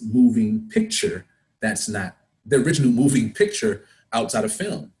 this moving picture that's not the original moving picture outside of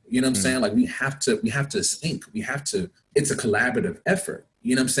film. You know what I'm saying? Like we have to think. It's a collaborative effort.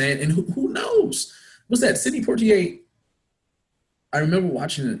 You know what I'm saying? And who knows? Was that Sidney Poitier? I remember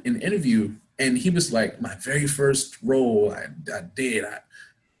watching an interview, and he was like, my very first role I did,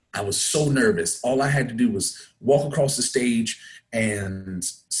 I was so nervous. All I had to do was walk across the stage and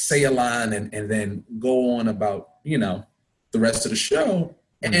say a line and then go on about, you know, the rest of the show.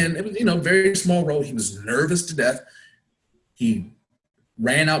 And it was, you know, very small role. He was nervous to death. He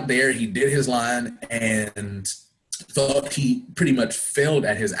ran out there, he did his line, and thought he pretty much failed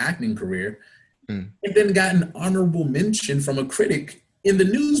at his acting career. And then got an honorable mention from a critic in the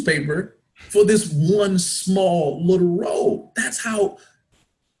newspaper for this one small little role. That's how.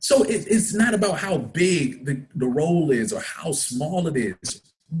 So it's not about how big the role is or how small it is.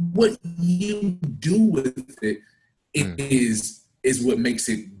 What you do with it is what makes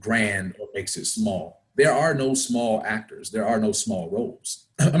it grand or makes it small. There are no small actors. There are no small roles.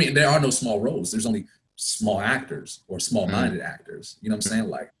 I mean, there are no small roles. There's only small actors or small-minded actors. You know what I'm saying?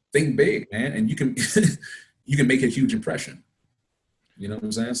 Like, think big, man, and you can you can make a huge impression. You know what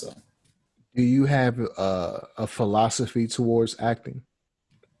I'm saying? So, do you have a philosophy towards acting?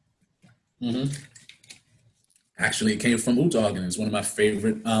 actually, it came from Utah, and it's one of my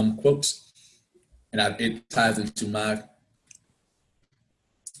favorite quotes, and it ties into my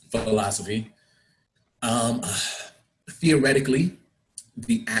philosophy. Theoretically,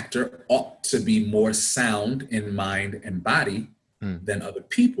 the actor ought to be more sound in mind and body than other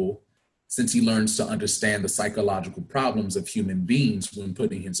people, since he learns to understand the psychological problems of human beings when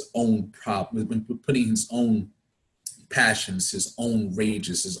putting his own passions, his own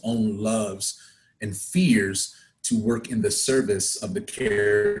rages, his own loves and fears to work in the service of the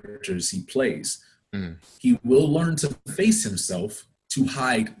characters he plays. He will learn to face himself, to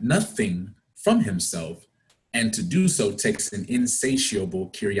hide nothing from himself, and to do so takes an insatiable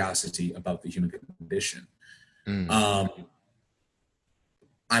curiosity about the human condition.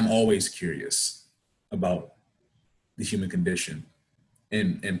 I'm always curious about the human condition.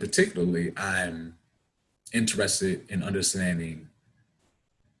 And particularly, I'm interested in understanding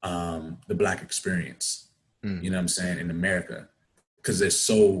the Black experience, you know what I'm saying, in America, because there's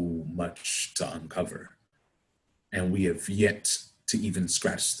so much to uncover. And we have yet to even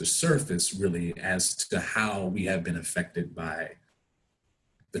scratch the surface, really, as to how we have been affected by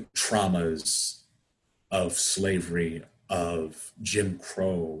the traumas of slavery, of Jim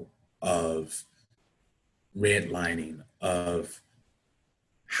Crow, of redlining, of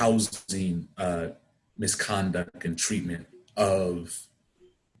housing misconduct and treatment, of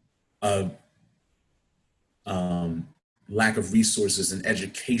lack of resources and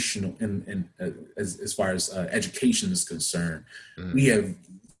educational, and as far as education is concerned. We have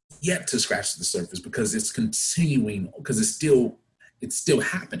yet to scratch the surface because it's continuing, because it's still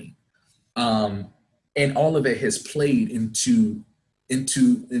happening. And all of it has played into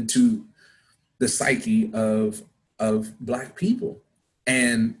the psyche of Black people.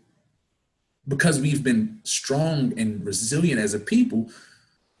 And because we've been strong and resilient as a people,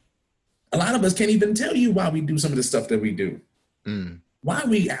 a lot of us can't even tell you why we do some of the stuff that we do. Why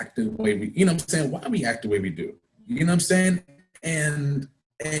we act the way we, you know what I'm saying? Why we act the way we do. You know what I'm saying? And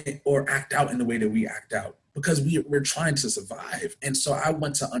or act out in the way that we act out, because we're trying to survive. And so I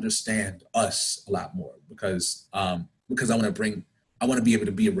want to understand us a lot more, because I want to be able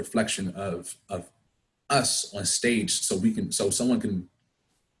to be a reflection of us on stage, so someone can,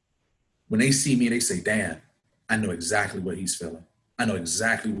 when they see me, they say, damn, I know exactly what he's feeling. I know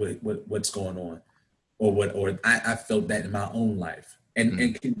exactly what's going on, or I felt that in my own life.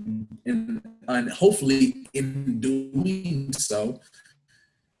 And hopefully in doing so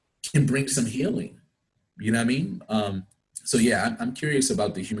can bring some healing. You know what I mean? So yeah, I'm curious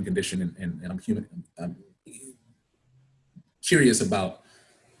about the human condition, and I'm curious about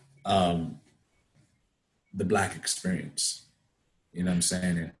the Black experience. You know what I'm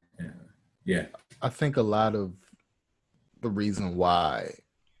saying? Yeah. I think a lot of the reason why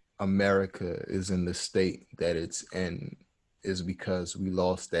America is in the state that it's in is because we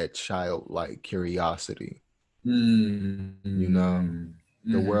lost that childlike curiosity. You know,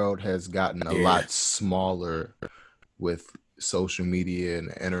 the world has gotten a lot smaller with social media and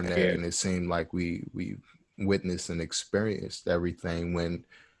the internet, and it seemed like we witnessed and experienced everything when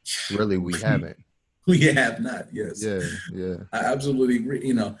really we haven't. We have not. Yes. Yeah. I absolutely agree.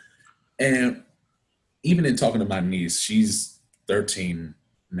 You know, and even in talking to my niece, she's 13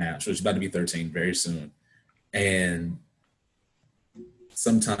 now, so she's about to be 13 very soon. And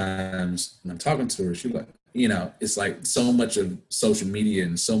sometimes when I'm talking to her, she's like, you know, it's like so much of social media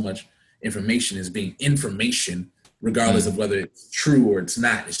and so much information is being information, regardless of whether it's true or it's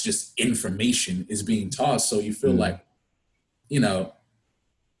not. It's just information is being tossed. So you feel like, you know,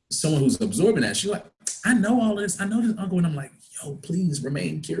 someone who's absorbing that, she's like, I know all this. I know this, uncle. And I'm like, yo, please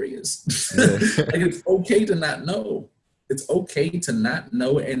remain curious. Like, it's okay to not know. It's okay to not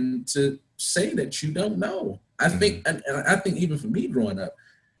know and to say that you don't know. I think, and I think even for me growing up,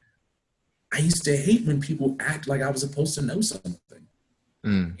 I used to hate when people act like I was supposed to know something.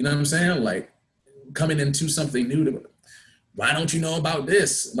 You know what I'm saying? Like, coming into something new, why don't you know about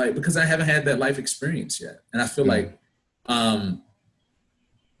this? Like, because I haven't had that life experience yet. And I feel like,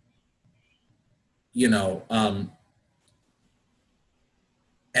 you know,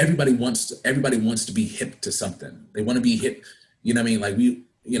 everybody wants to be hip to something. They want to be hip. You know what I mean? Like, we,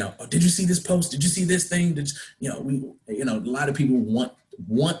 you know, oh, did you see this post? Did you see this thing? A lot of people want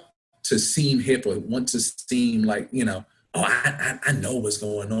to seem hip, or want to seem like, you know, oh, I know what's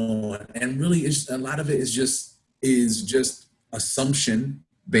going on. And really, a lot of it is just assumption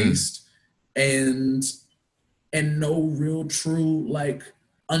based, and no real true like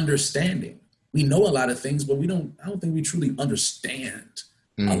understanding. We know a lot of things, but I don't think we truly understand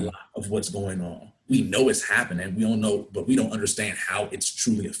a lot of what's going on. We know it's happening. We don't know, but we don't understand how it's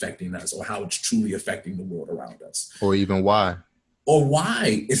truly affecting us or how it's truly affecting the world around us. Or even why. Or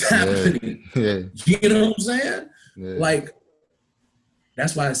why it's happening. Yeah. You know what I'm saying? Yeah. Like,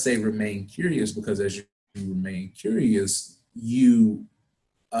 that's why I say remain curious, because as you remain curious, you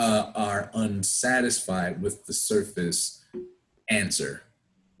are unsatisfied with the surface answer.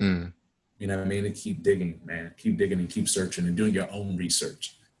 You know what I mean? And keep digging, man. Keep digging and keep searching and doing your own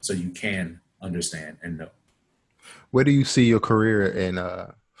research so you can understand and know. Where do you see your career in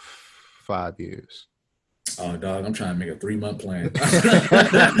 5 years? Oh, dog, I'm trying to make a 3-month plan.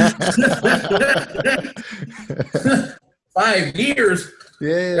 5 years?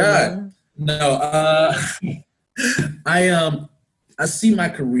 Yeah. God. Man. No, I see my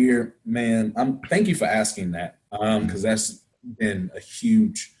career, man. Thank you for asking that, because that's been a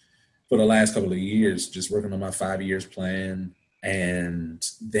huge, for the last couple of years, just working on my 5 years plan and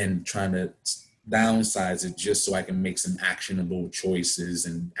then trying to downsize it just so I can make some actionable choices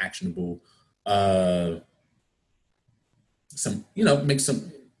and actionable, make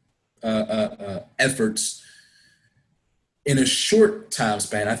some efforts in a short time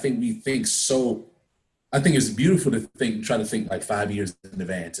span. I think it's beautiful to try to think like 5 years in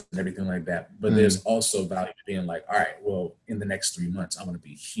advance and everything like that. But there's also value to being like, all right, well, in the next 3 months, I'm going to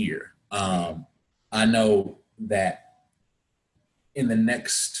be here. I know that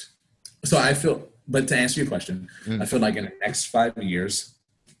but to answer your question, I feel like in the next 5 years,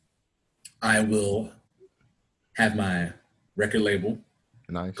 I will have my record label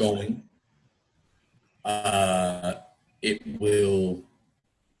going. It will,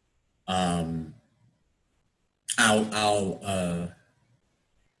 I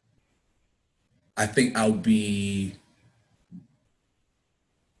think I'll be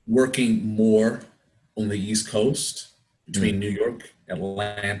working more on the East Coast between New York,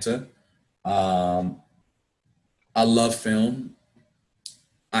 Atlanta. I love film.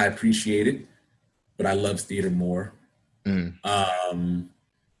 I appreciate it, but I love theater more. I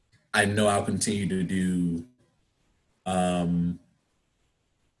know I'll continue to do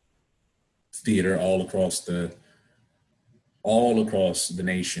theater all across the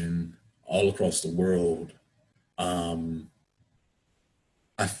nation, all across the world.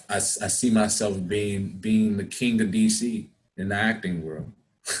 I see myself being the king of DC in the acting world.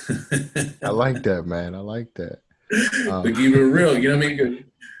 I like that, man. I like that. To keep it real, you know what I mean?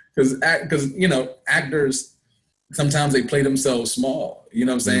 Because actors, sometimes they play themselves small. You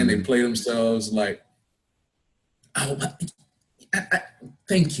know what I'm saying? They play themselves like, oh,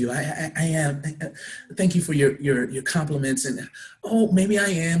 thank you. I am. Thank you for your compliments. And maybe I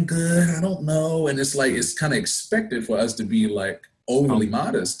am good. I don't know. And it's like it's kind of expected for us to be like overly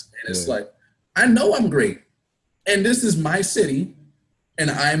modest. And it's like, I know I'm great, and this is my city, and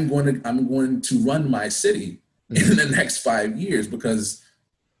I'm going to run my city in the next 5 years because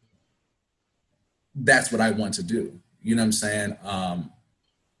that's what I want to do. You know what I'm saying?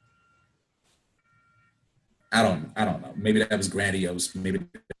 I don't know. Maybe that was grandiose. Maybe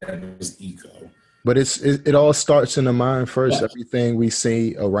that was ego. But it all starts in the mind first. What? Everything we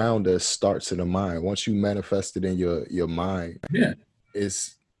see around us starts in the mind. Once you manifest it in your mind,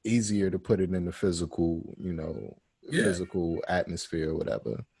 it's easier to put it in the physical, physical atmosphere or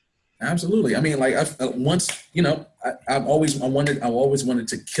whatever. Absolutely. I mean, like I've always wanted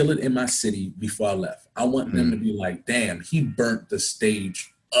to kill it in my city before I left. I want them to be like, damn, he burnt the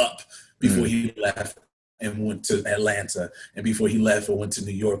stage up before he left and went to Atlanta, and before he left and went to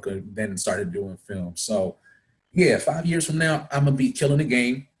New York and then started doing film. So yeah, 5 years from now, I'm gonna be killing the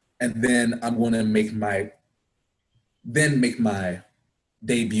game, and then I'm gonna make my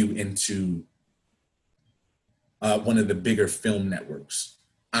debut into one of the bigger film networks.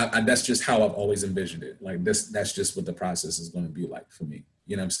 That's just how I've always envisioned it. Like that's just what the process is going to be like for me.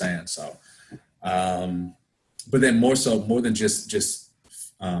 You know what I'm saying? So, but then more than just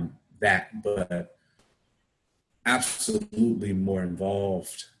that, but absolutely more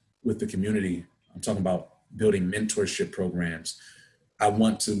involved with the community. I'm talking about building mentorship programs. I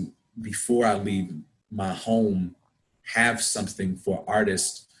want to, before I leave my home, have something for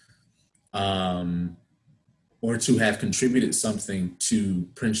artists, or to have contributed something to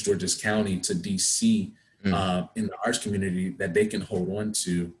Prince George's County, to DC, in the arts community that they can hold on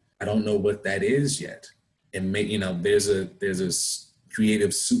to. I don't know what that is yet. And there's a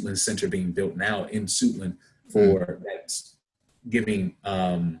creative Suitland Center being built now in Suitland for that's giving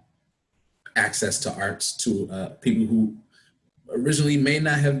access to arts to people who originally may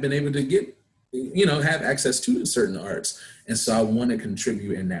not have been able to get have access to certain arts. And so I want to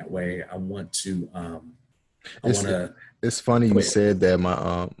contribute in that way. I want to, It's funny you said that.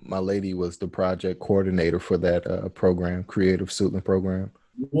 My lady was the project coordinator for that program, Creative Suitland program.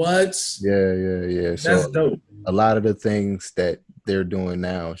 What? Yeah. That's So dope. a lot of the things that they're doing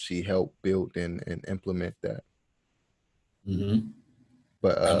now, she helped build and implement that. Mm-hmm.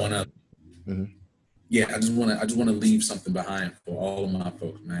 But I want to, I just want to leave something behind for all of my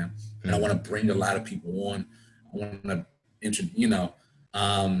folks, man. And I want to bring a lot of people on. I want to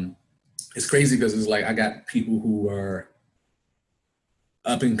it's crazy because it's like I got people who are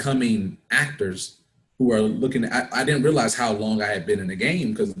up and coming actors who are looking at, I didn't realize how long I had been in the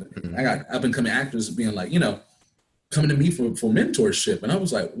game, because I got up and coming actors being like, coming to me for mentorship. And I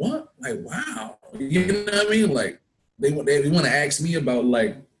was like, what? Like, wow. You know what I mean? Like they want to ask me about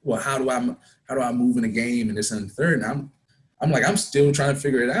like, well, how do I move in the game and this and the third? And I'm like, I'm still trying to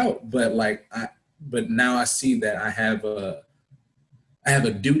figure it out. But but now I see that I have a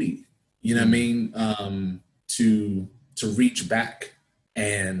duty, you know what I mean? To reach back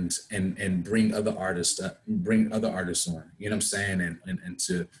and bring other artists on, you know what I'm saying? And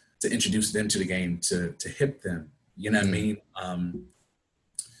to introduce them to the game, to hip them, you know what I mean?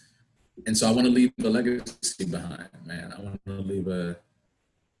 And so I want to leave a legacy behind, man. I want to leave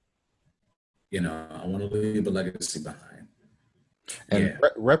a legacy behind. And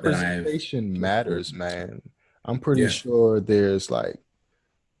representation matters, man. I'm pretty sure there's like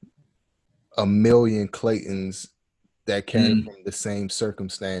a million Claytons that came from the same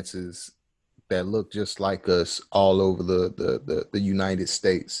circumstances that look just like us all over the United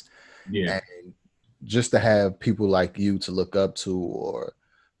States. Yeah. And just to have people like you to look up to, or,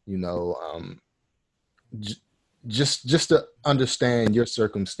 just to understand your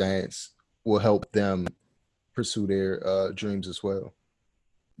circumstance will help them pursue their dreams as well.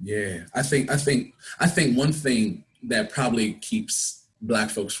 Yeah. I think one thing that probably keeps Black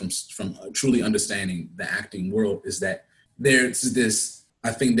folks from truly understanding the acting world is that there's this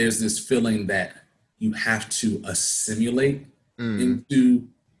feeling that you have to assimilate into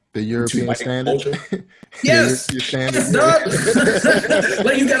the European standard. Yes, dog.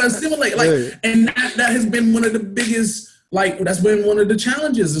 Like you gotta assimilate, and that has been one of the biggest. That's been one of the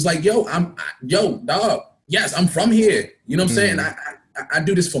challenges. It's like, dog. Yes, I'm from here. You know what I'm saying? I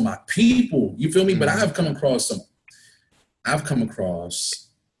do this for my people. You feel me? But I've come across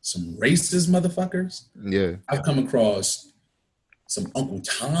some racist motherfuckers. Yeah. I've come across some Uncle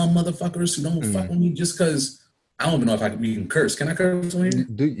Tom motherfuckers who don't fuck with me just because I don't even know if we can curse. Can I curse on here?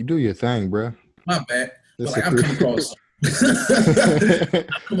 You do your thing, bro. My bad. But I've come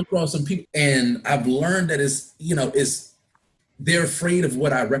across some people, and I've learned that they're afraid of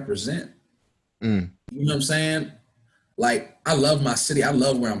what I represent. You know what I'm saying? Like, I love my city. I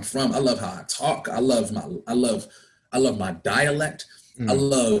love where I'm from. I love how I talk. I love my dialect. I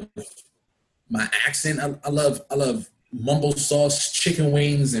love my accent. I love mumble sauce, chicken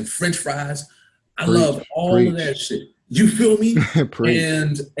wings, and French fries. I love all of that shit. You feel me?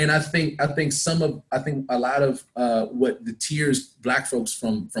 And I think a lot of what deters Black folks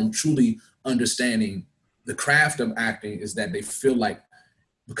from truly understanding the craft of acting is that they feel like,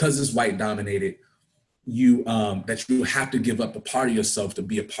 because it's white dominated, that you have to give up a part of yourself to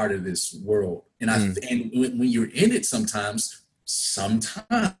be a part of this world. And and when you're in it, sometimes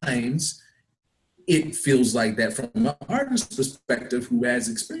it feels like that from an artist's perspective who has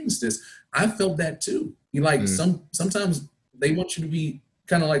experienced this. I felt that too. Sometimes they want you to be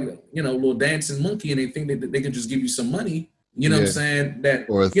kind of like, a little dancing monkey, and they think that they can just give you some money. You know what I'm saying?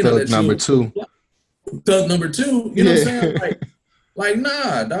 Or thug number two. Thug number two. You know what I'm saying? Like,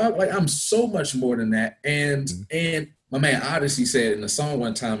 nah, dog. Like, I'm so much more than that. And my man Odyssey said in the song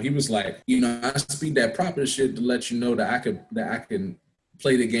one time, he was like, I speak that proper shit to let you know that I can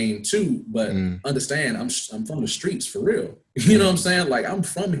play the game too, but understand I'm from the streets for real. You know what I'm saying? Like, I'm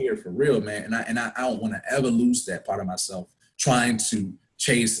from here for real, man. And I don't want to ever lose that part of myself trying to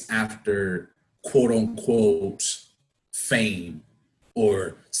chase after quote unquote fame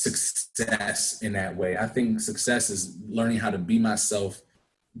or success in that way. I think success is learning how to be myself,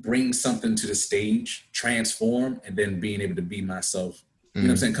 bring something to the stage, transform, and then being able to be myself. You know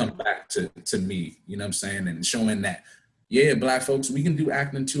what I'm saying? Come back to me, you know what I'm saying? And showing that, Black folks, we can do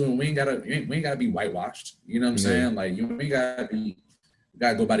acting too, and we ain't gotta be whitewashed. You know what I'm saying? Like, you ain't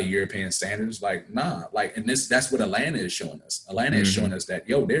gotta go by the European standards. Like, nah. Like, and that's what Atlanta is showing us. Atlanta is showing us that,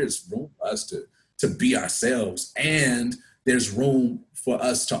 there's room for us to be ourselves, and there's room for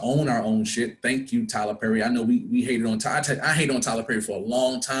us to own our own shit. Thank you, Tyler Perry. I know we hated on Tyler. I hated on Tyler Perry for a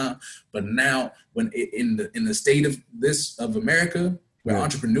long time, but now when in the state of America, where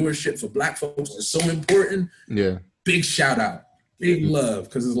entrepreneurship for Black folks is so important. Yeah. Big shout out, big love,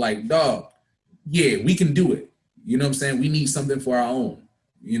 because it's like, dog, yeah, we can do it. You know what I'm saying? We need something for our own.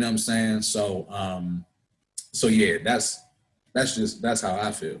 You know what I'm saying? So, yeah, that's how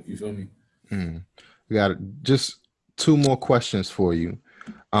I feel. You feel me? We got just 2 more questions for you.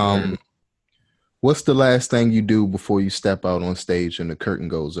 What's the last thing you do before you step out on stage and the curtain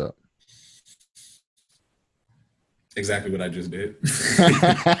goes up? Exactly what I just did.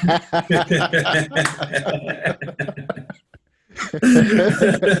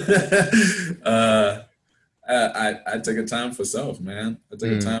 I take a time for self, man. I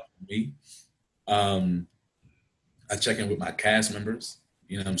take a time for me. I check in with my cast members.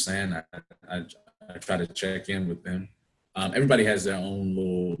 You know what I'm saying? I try to check in with them. Everybody has their own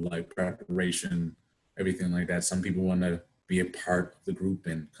little like preparation, everything like that. Some people want to be a part of the group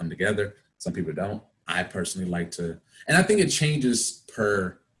and come together. Some people don't. I personally like to, and I think it changes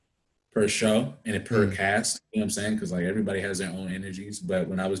per show and per cast. You know what I'm saying? Because like everybody has their own energies. But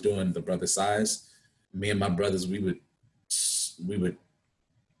when I was doing the brother size, me and my brothers, we would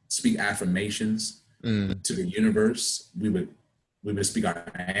speak affirmations to the universe. We would speak our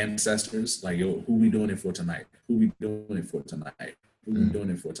ancestors, like, yo, who we doing it for tonight? Who we doing it for tonight? Who we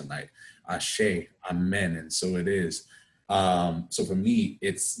doing it for tonight? Ashe, amen, and so it is. So for me,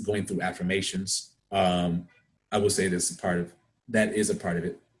 it's going through affirmations. I would say that is a part of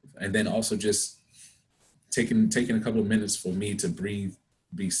it. And then also just taking a couple of minutes for me to breathe,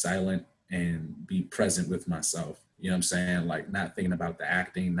 be silent, and be present with myself. You know what I'm saying? Like not thinking about the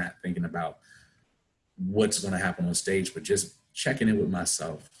acting, not thinking about what's going to happen on stage, but just checking in with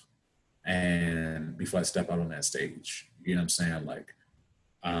myself. And before I step out on that stage, you know what I'm saying? Like,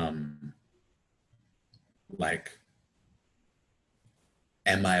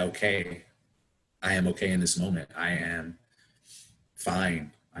 am I okay? I am okay in this moment. I am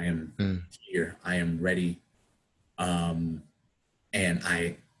fine. I am here. I am ready. And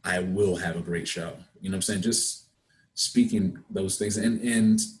I will have a great show. You know what I'm saying? Just speaking those things.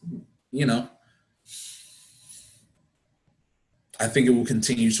 And you know, I think it will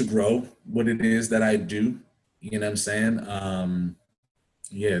continue to grow what it is that I do. You know what I'm saying?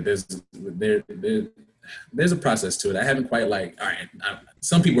 Yeah, there's a process to it. I haven't quite like, all right,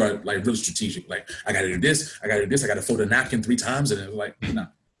 some people are like really strategic. Like I got to do this. I got to do this. I got to fold a napkin 3 times. And it's like, no,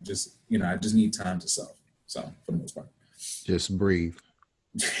 just, you know, I just need time to self. So for the most part, just breathe.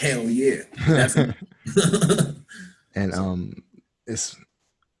 Hell yeah. Definitely. And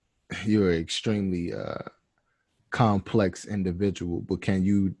you're an extremely complex individual, but can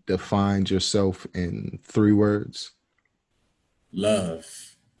you define yourself in 3 words? Love,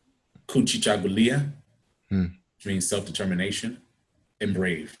 kuchichagulia, means self-determination, and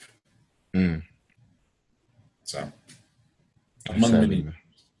brave. So that's heavy, man.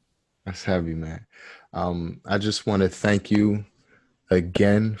 That's heavy, man. I just want to thank you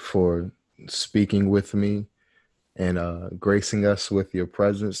again for speaking with me and gracing us with your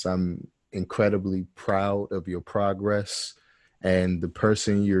presence. I'm incredibly proud of your progress and the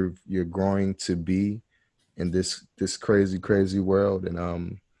person you're growing to be in this crazy world.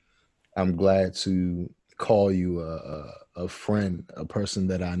 And I'm glad to call you a friend, a person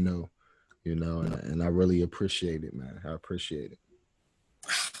that I know, you know, and I really appreciate it, man. I appreciate it.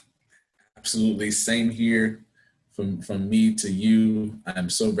 Absolutely. Same here from me to you. I'm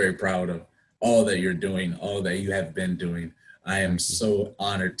so very proud of all that you're doing, all that you have been doing. I am so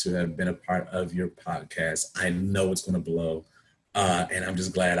honored to have been a part of your podcast. I know it's going to blow. And I'm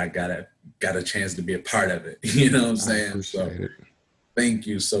just glad I got a chance to be a part of it. You know what I'm saying? So thank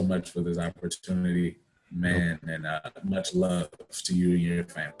you so much for this opportunity, man. And much love to you and your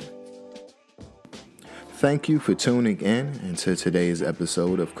family. Thank you for tuning in into today's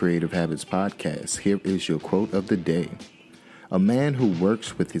episode of Creative Habits Podcast. Here is your quote of the day. A man who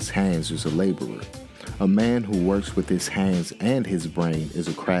works with his hands is a laborer. A man who works with his hands and his brain is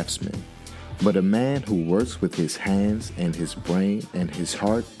a craftsman. But a man who works with his hands and his brain and his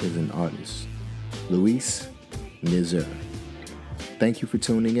heart is an artist. Luis Nizer. Thank you for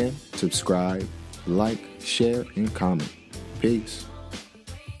tuning in. Subscribe, like, share, and comment. Peace.